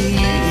whiskey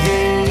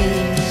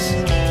haze.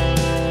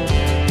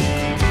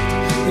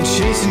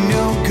 Chasing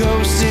your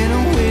ghost in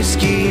a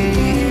whiskey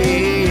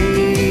haze.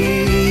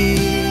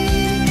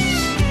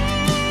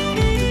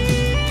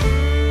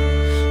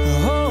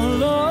 Oh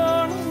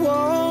Lord,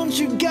 won't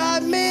you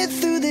guide me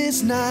through this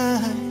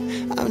night?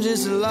 I'm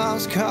just a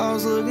lost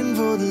cause looking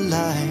for the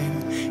light.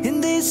 In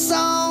these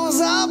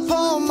songs I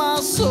pour my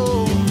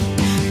soul,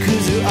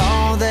 'cause you're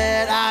all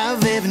that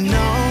I've ever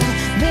known.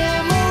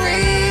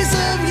 Memories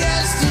of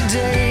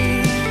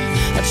yesterday,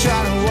 I try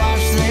to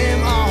wash them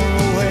all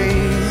away.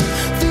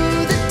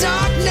 Through the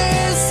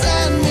darkness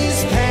and this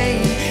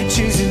pain,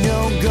 chasing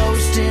your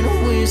ghost in a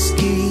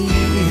whiskey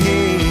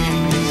haze.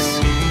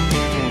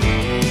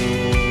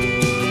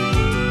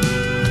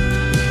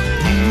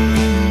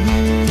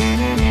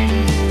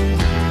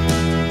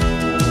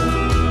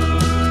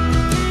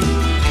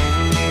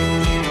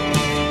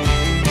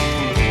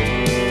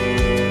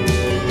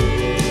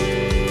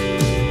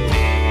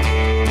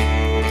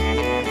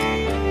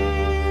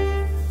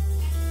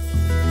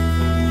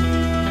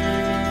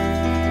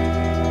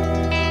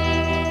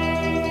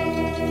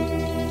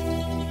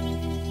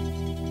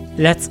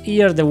 Let's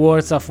hear the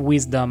words of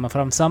wisdom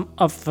from some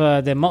of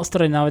the most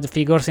renowned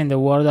figures in the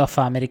world of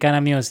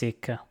Americana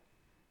music.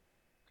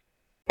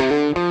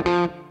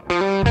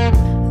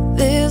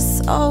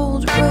 This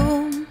old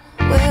room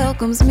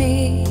welcomes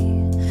me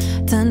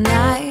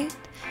tonight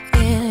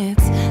in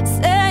its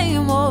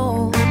same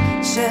old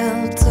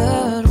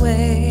sheltered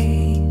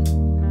way.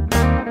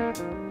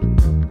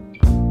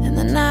 And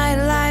the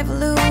nightlife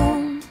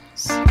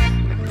looms,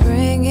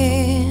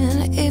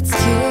 bringing its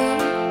cue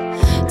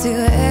to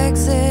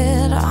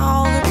exit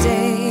all the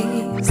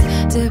day's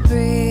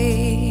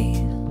debris.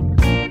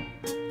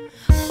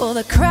 For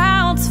the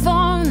crowds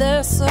form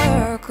their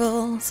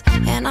circles,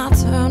 and I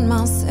turn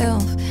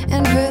myself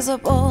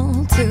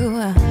invisible to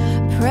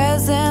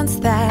presence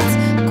that's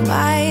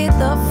quite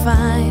the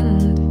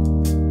find.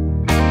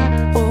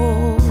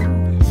 Oh,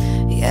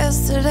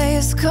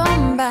 yesterday's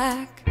come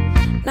back,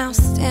 now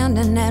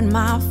standing at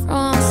my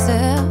front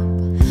step,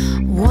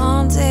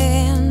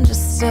 wanting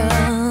just a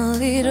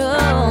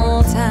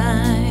little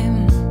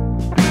time.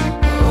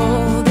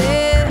 Oh,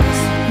 there's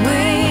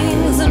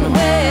wings and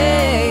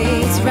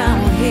waves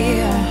round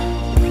here,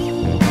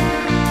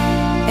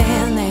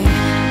 and they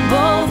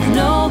both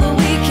know the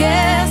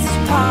weakest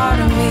part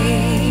of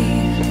me.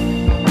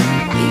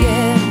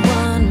 Yet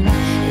one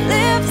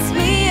lifts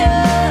me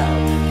up,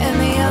 and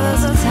the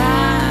other's a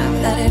time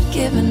that had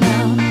given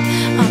up.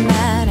 I'm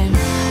at an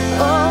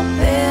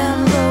open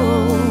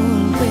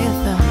road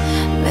with a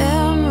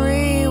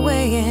memory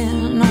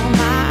weighing on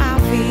my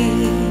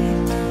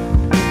feet.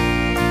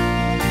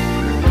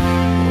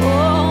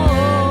 Oh,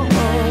 oh,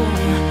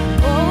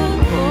 oh,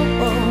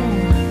 oh, oh.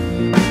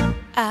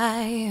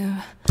 I've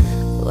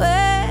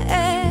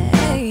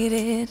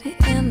waited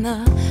in the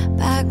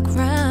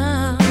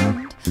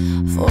background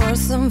for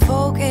some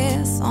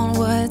focus on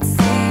what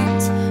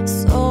seems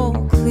so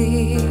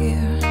clear.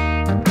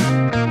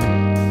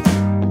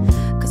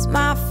 'Cause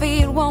my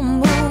feet won't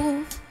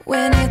move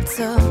when it's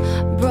a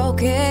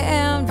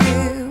broken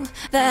view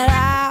that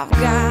I've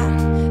got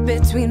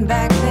between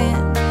back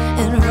then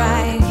and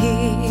right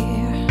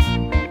here.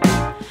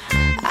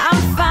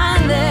 I'm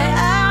finally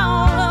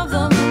out of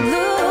the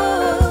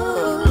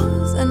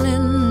blues and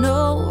in no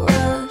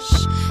rush,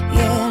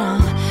 yet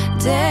I'm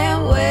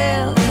damn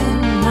well in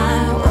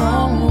my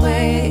own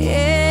way.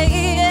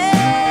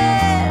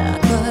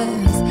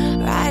 'Cause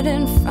right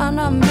in front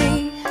of me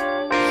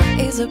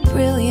is a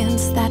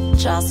brilliance that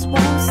just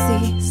won't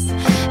cease,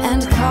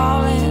 and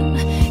calling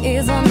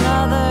is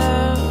another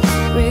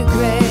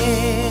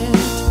regret.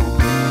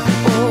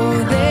 Oh,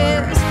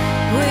 there's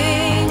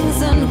wings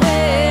and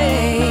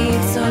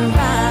waves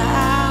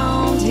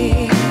around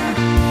here,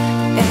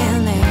 and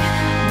they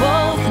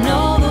both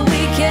know the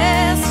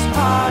weakest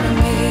part of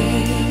me.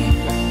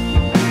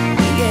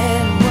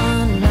 Yet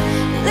one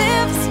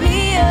lifts me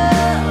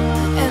up,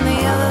 and the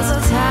other's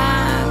a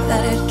time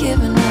that had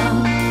given up.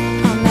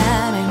 I'm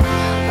at an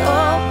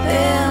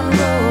open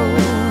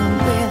road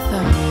with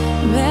a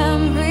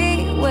memory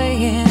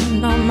weighing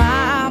on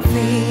my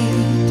feet.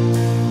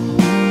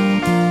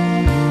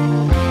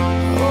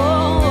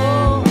 Oh,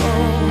 oh,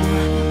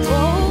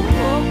 oh,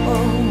 oh,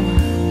 oh.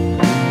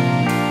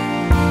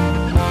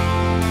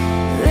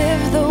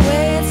 Live the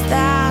weights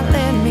that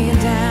let me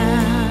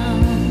down.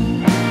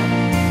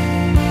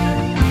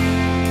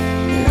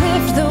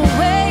 Lift the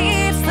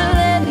weights that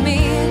let me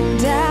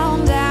down,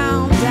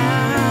 down,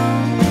 down.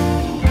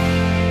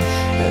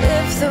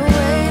 Lift the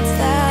weights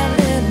that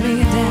let me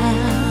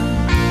down.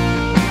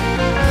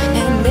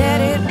 And let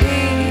it be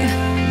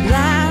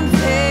blind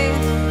faith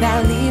that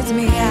leads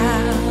me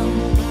out.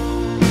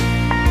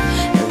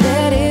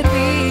 Let it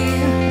be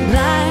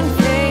blind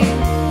faith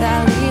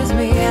that leads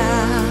me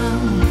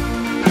out.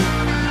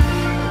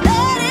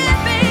 Let it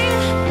be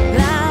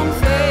blind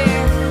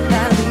faith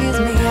that leads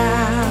me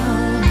out.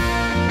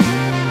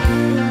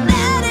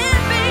 Let it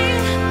be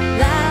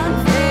blind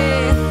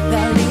faith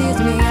that leads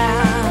me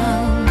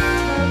out.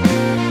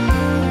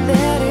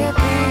 Let it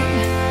be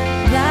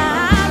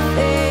blind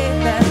faith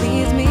that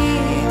leads me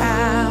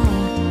out.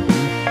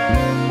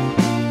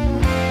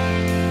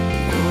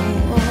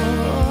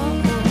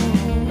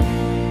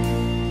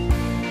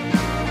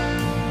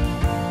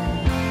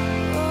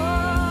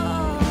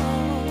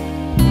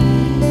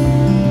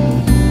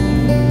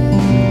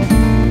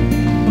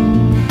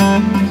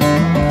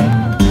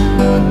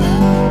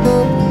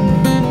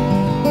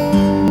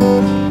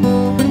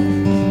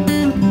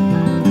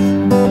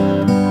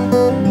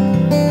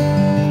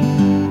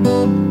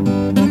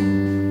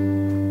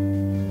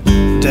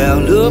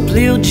 Dial up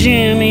little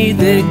Jimmy,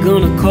 they're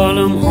gonna call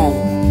him home,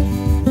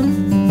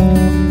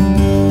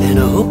 and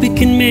I hope he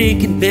can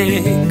make it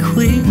back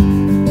quick.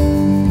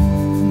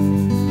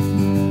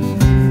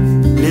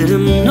 Let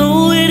him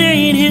know it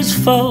ain't his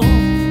fault,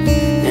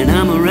 and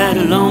I'ma ride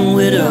along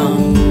with him.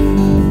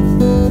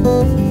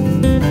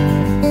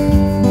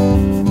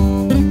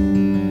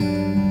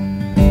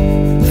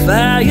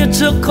 Fire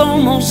took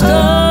almost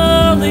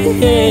all the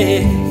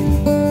hay.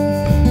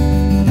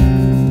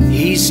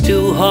 He's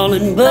still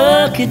hauling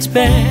buckets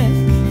back.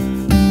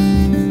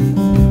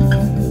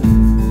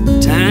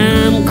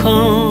 Time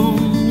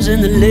comes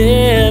and the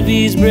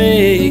levee's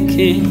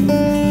breaking,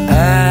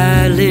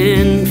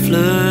 island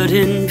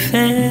flooding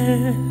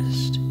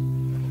fast.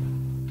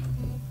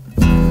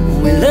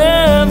 We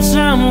love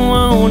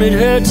someone, it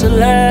hurts a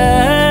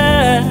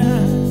lot.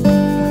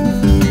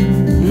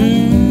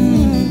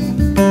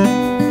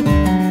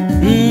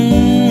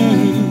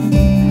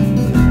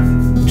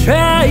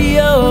 Try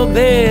your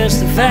best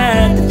to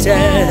fight the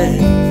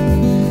tide,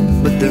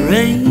 but the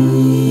rain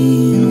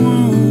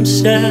won't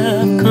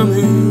stop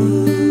coming.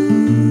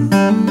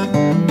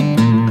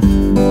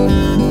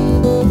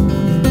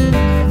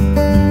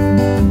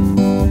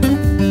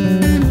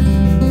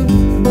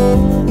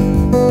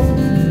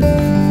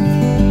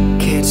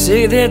 Can't say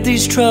say that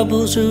these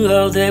troubles are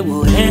all they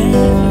will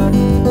have.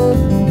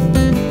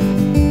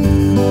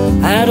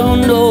 I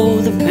don't know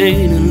the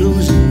pain of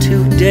losing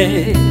two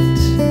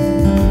dads,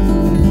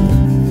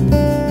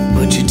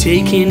 but you're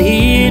taking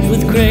it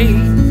with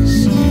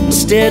grace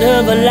instead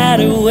of a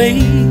lighter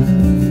weight.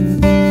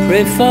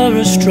 Pray for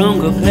a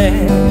stronger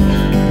path.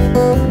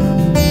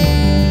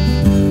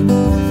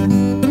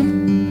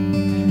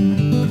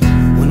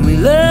 When we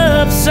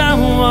love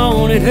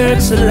someone, it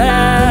hurts a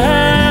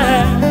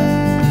lot.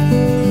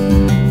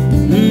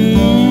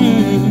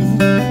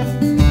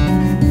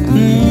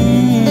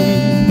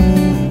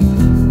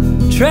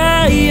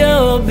 Try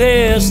your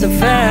best to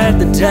fight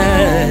the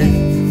tide,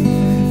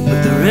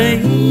 but the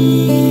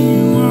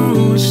rain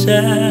won't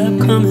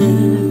stop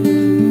coming.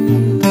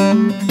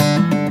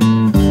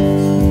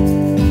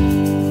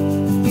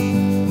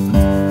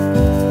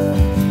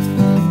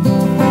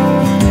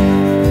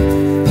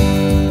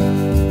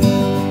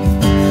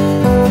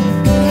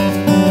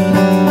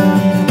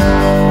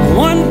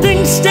 One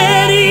thing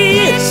steady,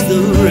 it's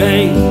the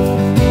rain.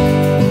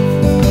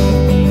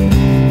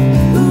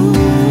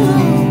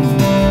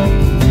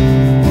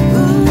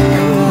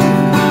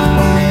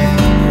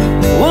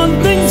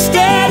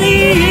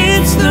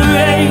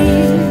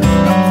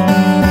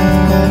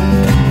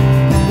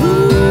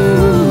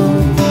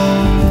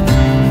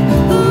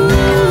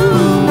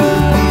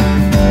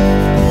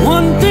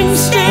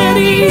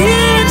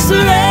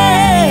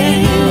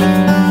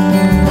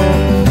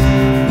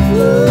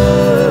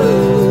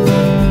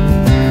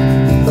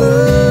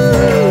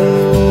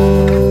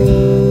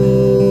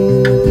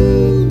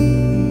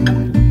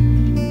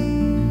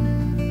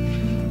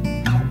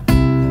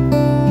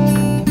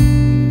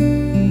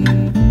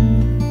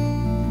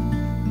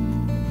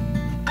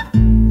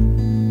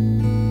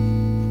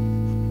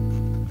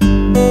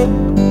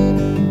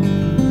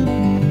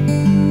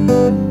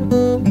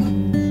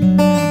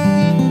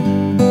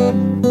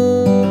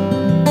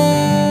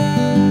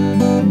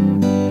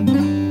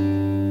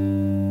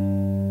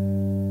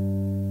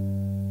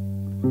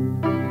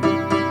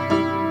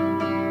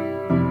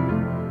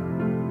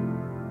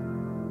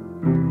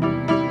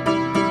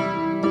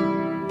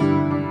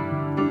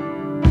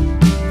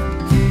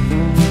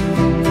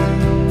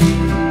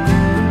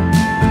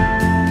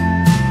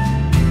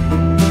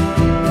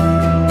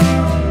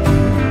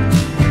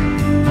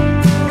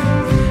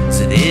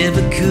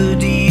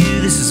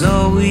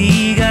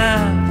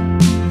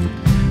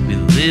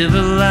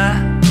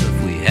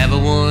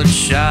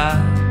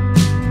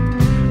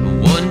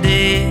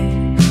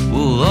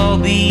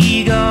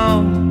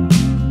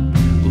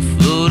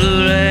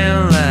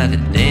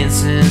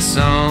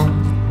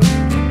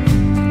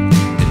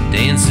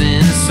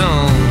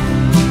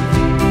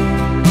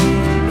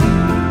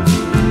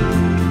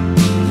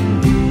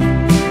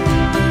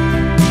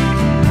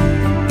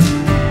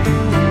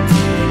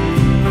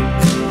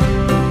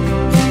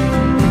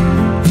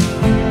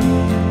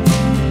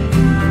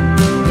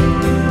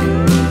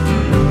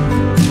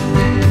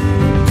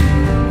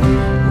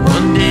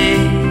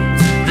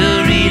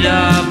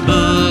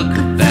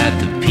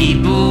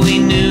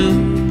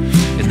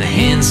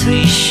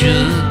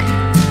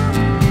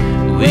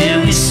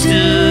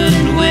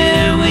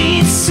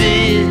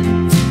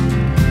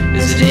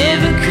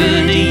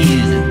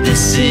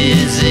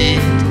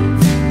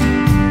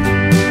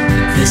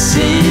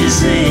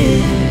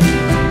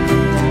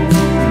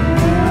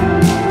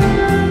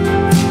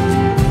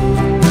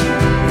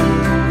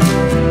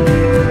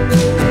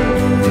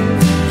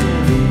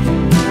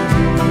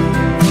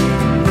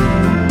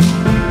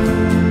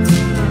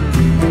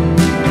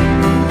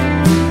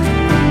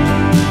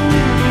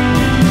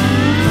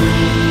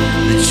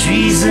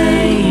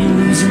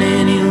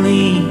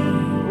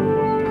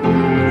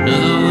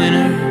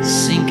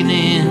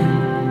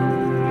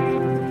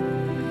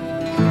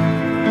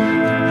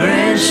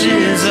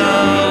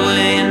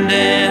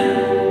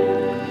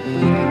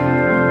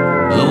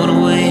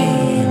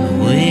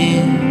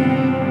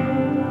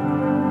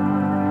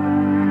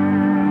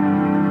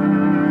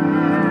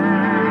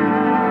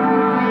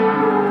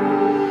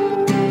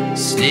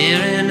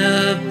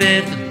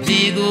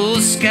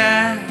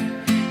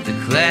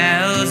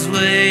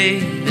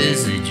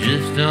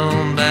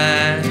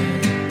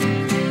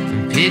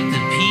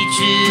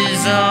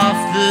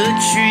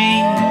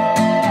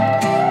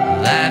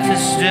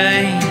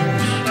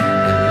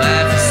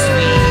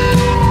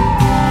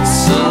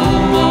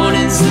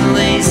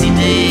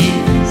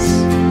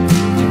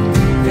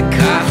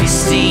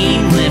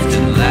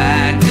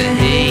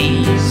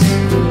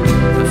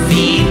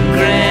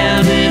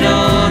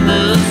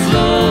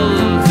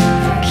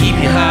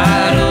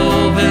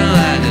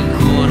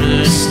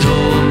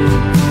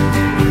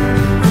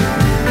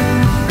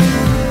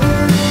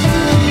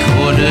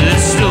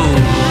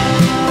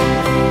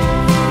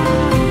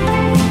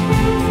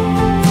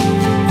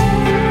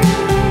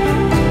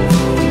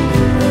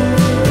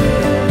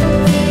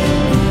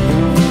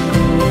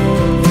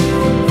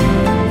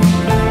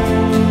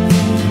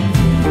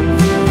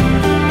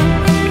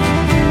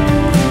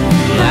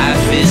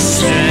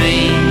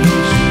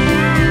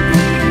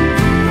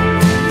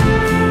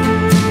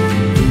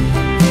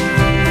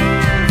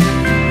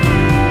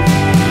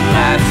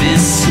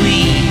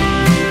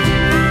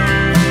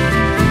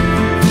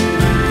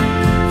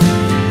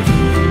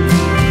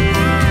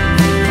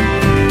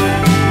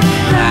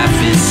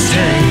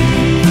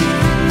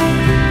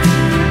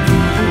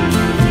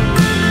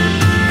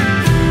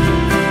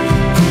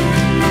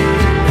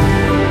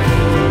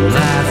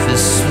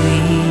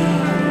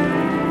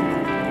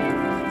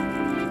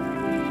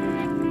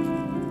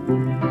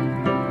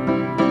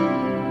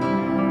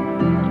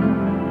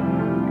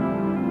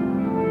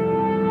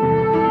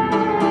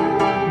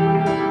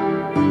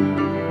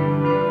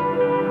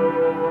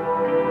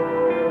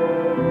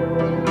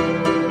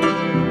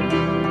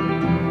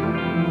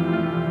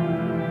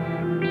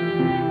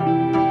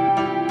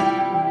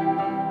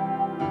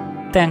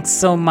 Thanks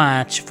so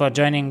much for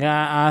joining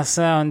us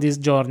on this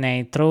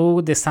journey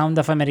through the sound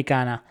of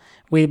Americana.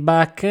 We'll be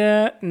back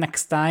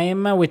next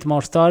time with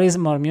more stories,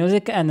 more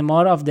music, and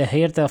more of the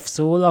heart of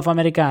soul of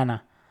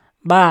Americana.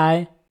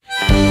 Bye!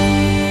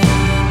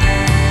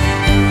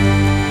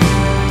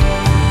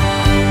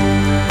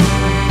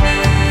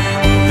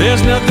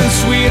 There's nothing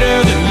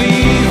sweeter than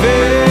leaving,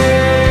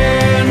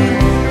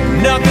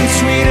 nothing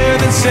sweeter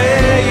than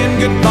saying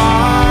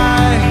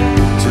goodbye,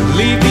 to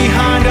leave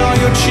behind all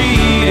your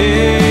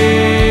cheating.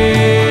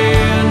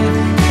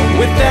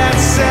 With that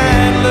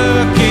sad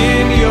look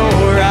in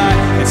your eye,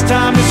 it's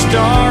time to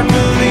start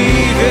believing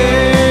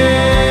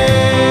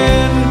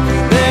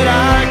that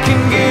I can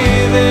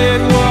give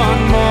it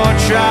one more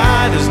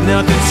try. There's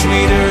nothing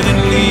sweeter than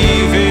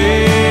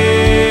leaving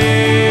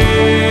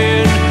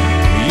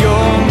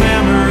your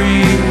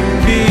memory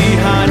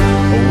behind.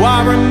 Oh,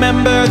 I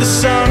remember the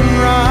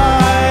sunrise,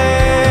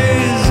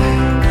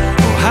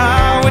 oh,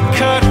 how it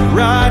cut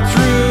right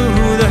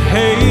through the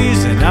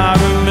haze, and I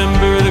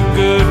remember the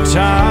good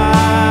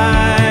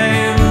times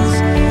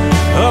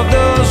of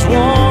those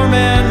warm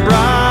and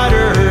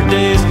brighter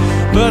days.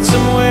 But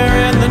somewhere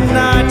in the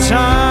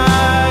nighttime,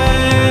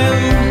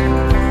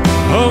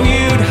 oh,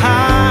 you'd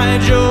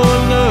hide your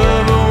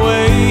love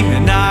away,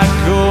 and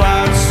I'd go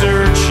out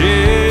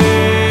searching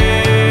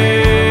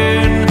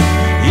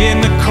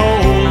in the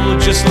cold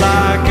just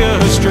like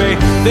a stray.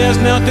 There's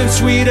nothing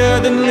sweeter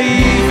than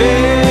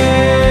leaving,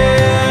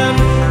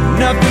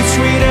 nothing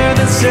sweeter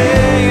than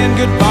saying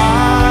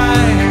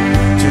goodbye,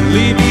 to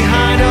leave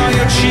behind all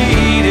your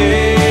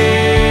cheating.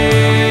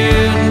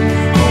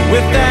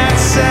 With that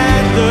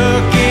sad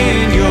look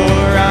in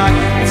your eye,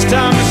 it's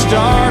time to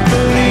start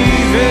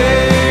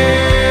believing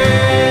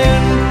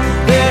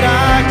that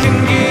I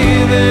can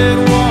give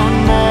it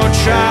one more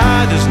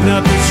try. There's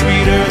nothing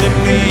sweeter than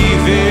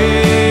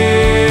leaving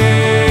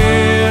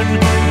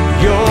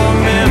your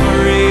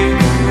memory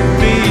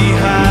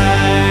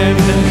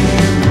behind.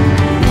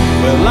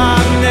 Well,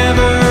 I've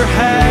never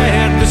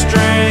had the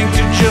strength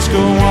to just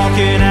go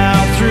walking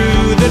out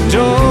through the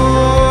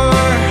door.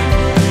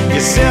 You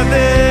said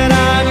that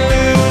I'd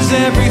lose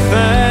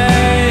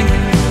everything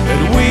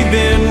that we've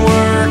been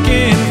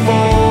working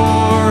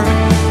for.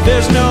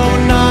 There's no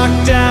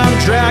knockdown,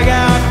 drag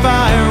out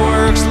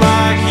fireworks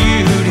like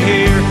you'd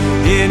hear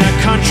in a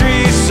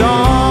country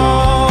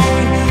song.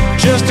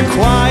 Just a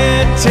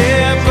quiet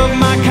tip of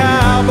my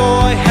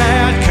cowboy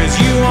hat, 'cause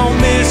you won't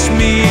miss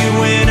me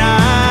when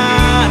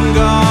I'm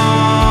gone.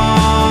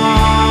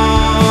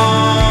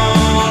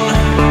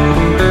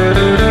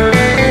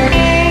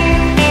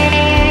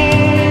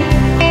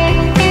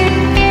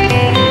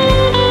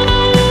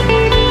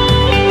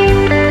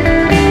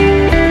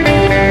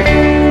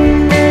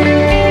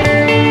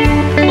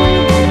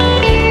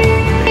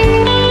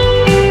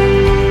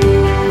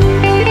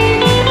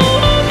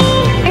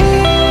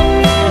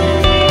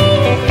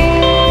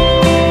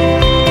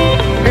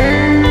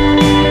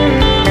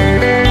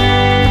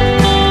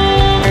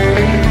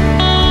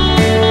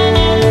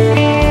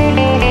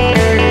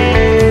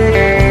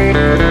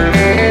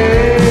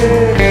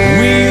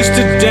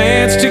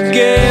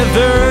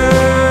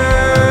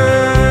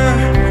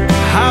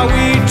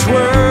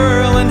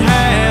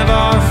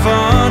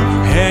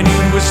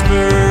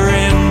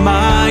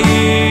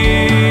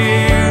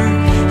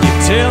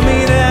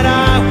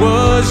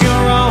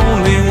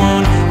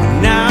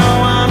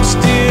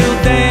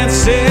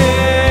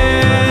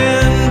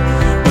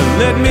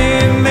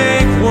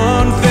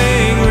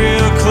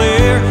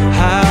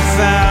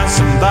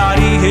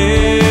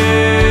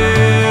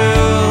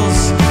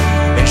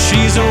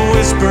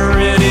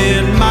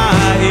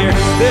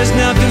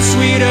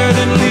 Sweeter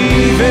than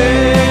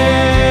leaving,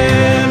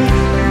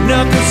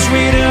 nothing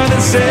sweeter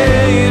than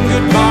saying